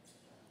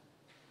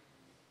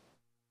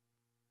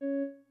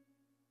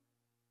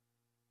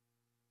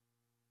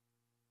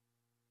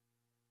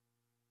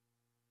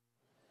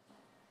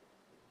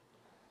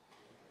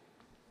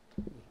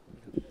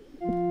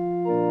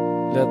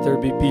 Let there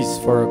be peace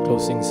for our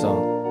closing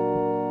song.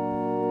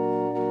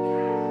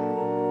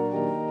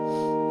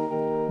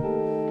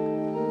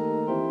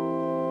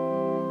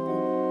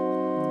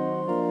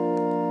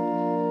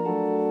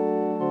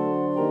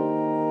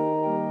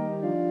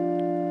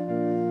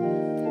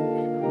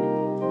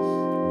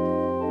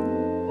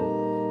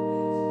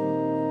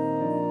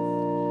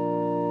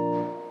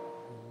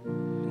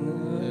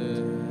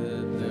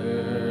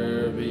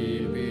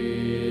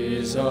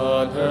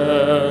 On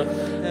earth,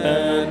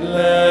 and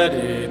let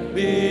it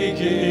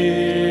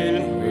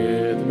begin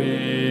with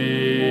me.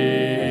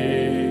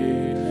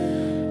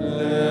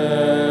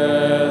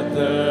 Let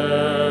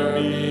there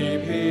be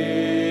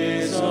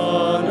peace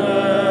on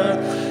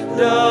earth,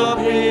 the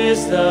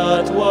peace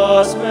that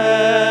was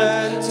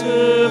meant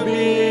to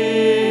be,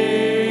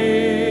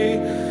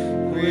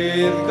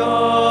 with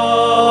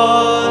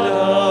God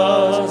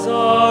as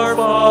our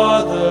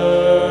Father.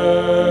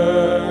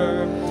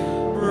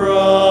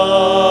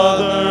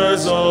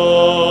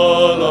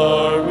 All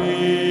are we.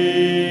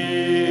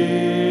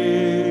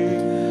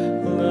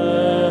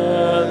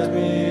 Let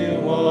me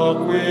walk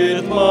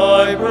with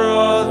my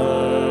brother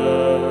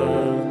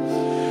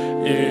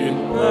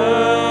in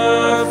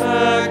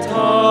perfect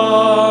harmony.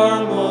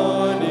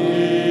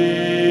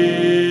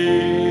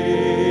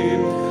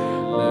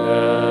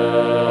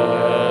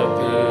 Let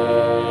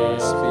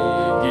this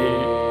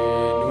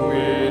begin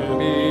with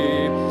me.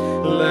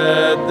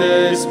 Let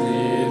this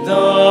be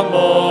the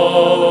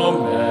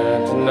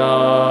moment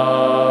now.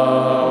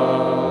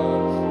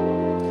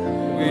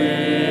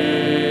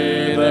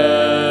 With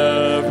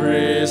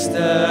every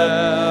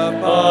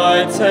step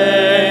I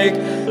take,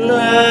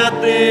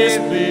 let this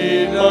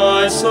be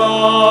my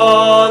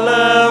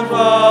solemn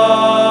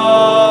vow,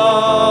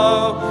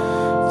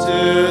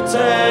 to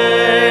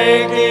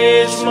take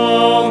each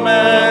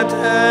moment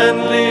and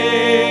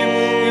live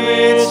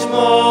each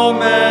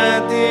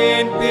moment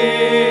in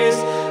peace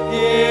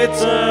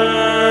eternally.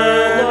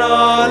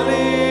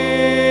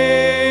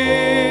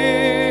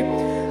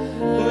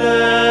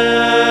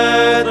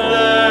 Let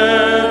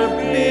there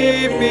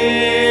be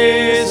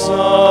peace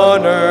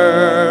on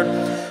earth,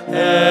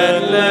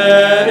 and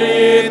let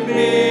it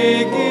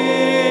begin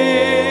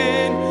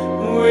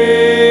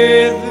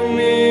with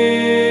me.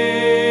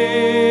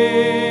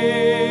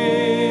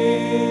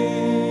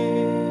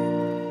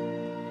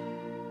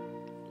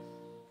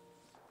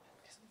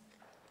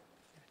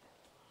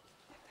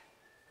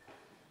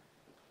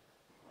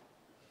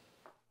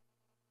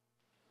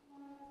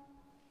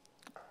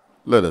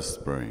 Let us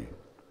pray.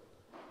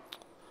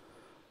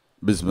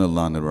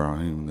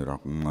 Bismillahirrahmanirrahim.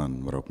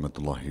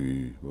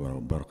 Warahmatullahi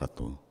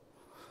wabarakatuh.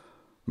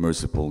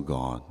 Merciful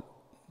God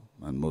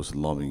and most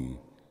loving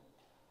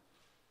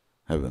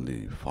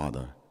Heavenly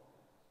Father,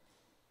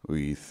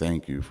 we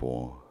thank you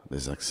for the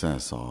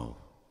success of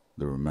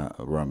the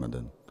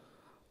Ramadan,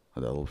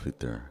 Eid Ul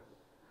Fitr.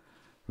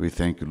 We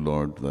thank you,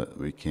 Lord, that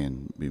we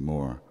can be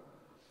more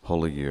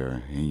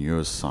holier in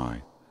your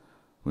sight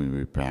when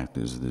we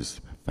practice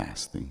this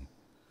fasting.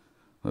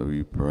 But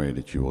we pray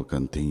that you will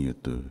continue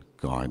to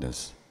guide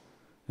us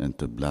and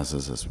to bless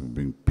us as we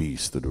bring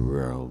peace to the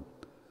world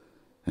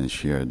and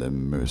share the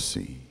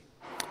mercy.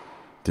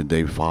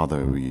 Today,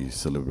 Father, we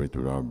celebrate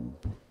with our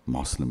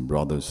Muslim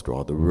brothers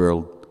throughout the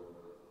world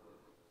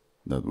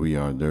that we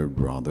are their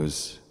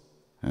brothers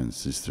and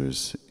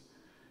sisters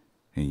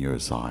in your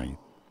sight.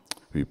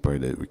 We pray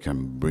that we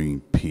can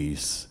bring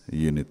peace,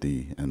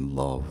 unity, and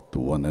love to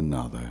one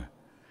another.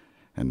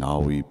 And now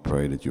we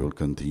pray that you will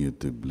continue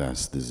to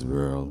bless this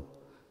world,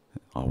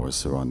 our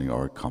surrounding,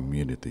 our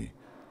community,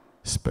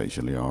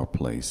 especially our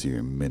place here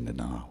in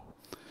Mindanao.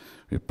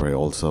 We pray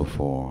also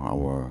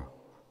for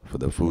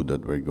the food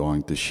that we're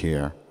going to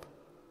share,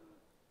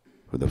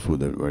 for the food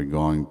that we're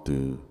going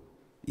to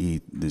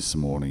eat this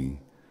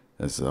morning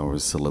as our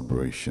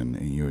celebration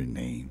in your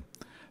name.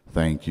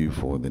 Thank you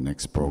for the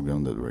next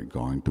program that we're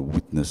going to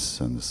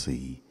witness and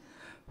see.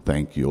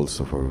 Thank you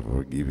also for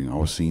forgiving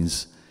our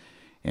sins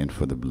and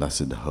for the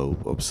blessed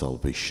hope of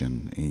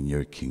salvation in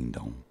your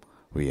kingdom.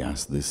 We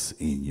ask this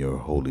in your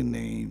holy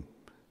name.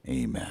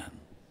 Amen.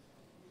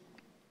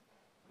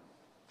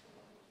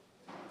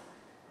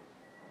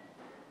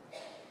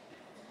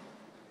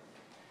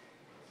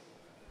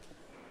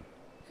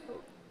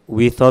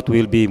 We thought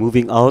we'll be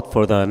moving out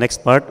for the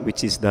next part,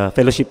 which is the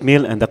fellowship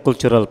meal and the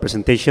cultural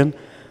presentation,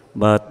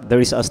 but there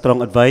is a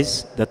strong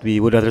advice that we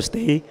would rather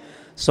stay.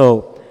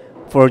 So,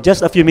 for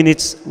just a few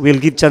minutes, we'll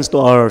give chance to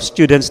our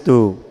students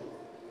to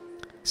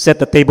set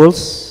the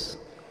tables,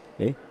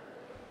 okay?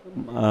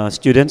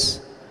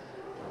 Students.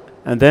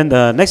 And then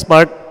the next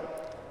part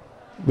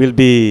will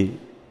be,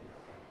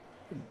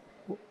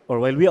 or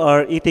while we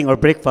are eating our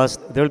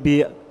breakfast, there will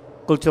be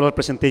cultural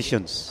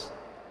presentations.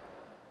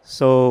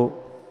 So,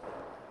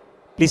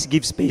 please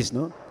give space,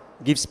 no?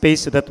 Give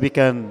space so that we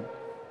can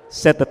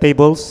set the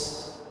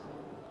tables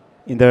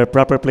in their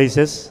proper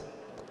places.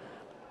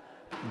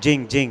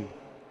 Jing.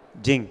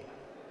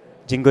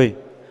 Jinggoy.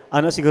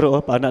 Ano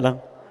siguro, paana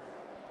lang.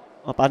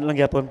 Paana lang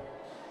yapon.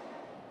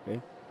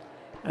 Okay.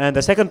 And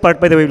the second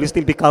part, by the way, will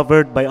still be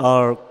covered by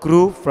our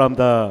crew from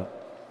the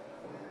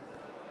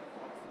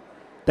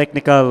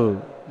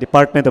technical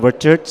department of our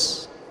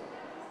church.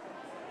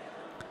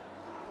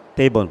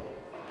 Table.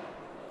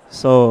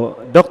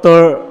 So,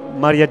 Dr.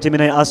 Maria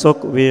Jimenez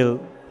Asok will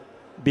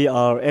be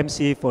our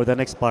MC for the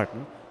next part.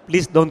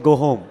 Please don't go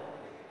home.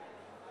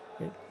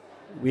 Okay.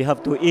 We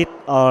have to eat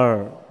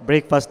our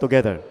breakfast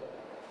together.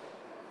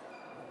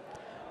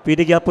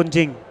 Pwede gyapon,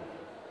 Jing.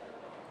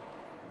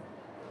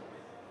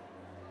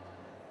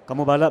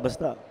 Kamu bala,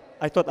 basta.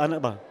 I thought,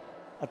 anak ba?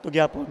 Ato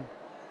gyapon.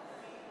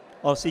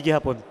 Oh, sige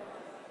hapon.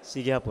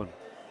 Sige hapon.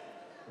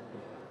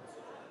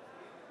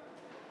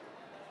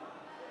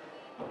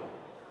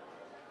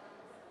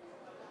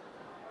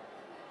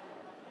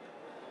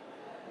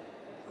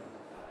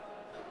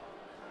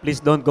 Please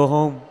don't go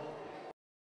home.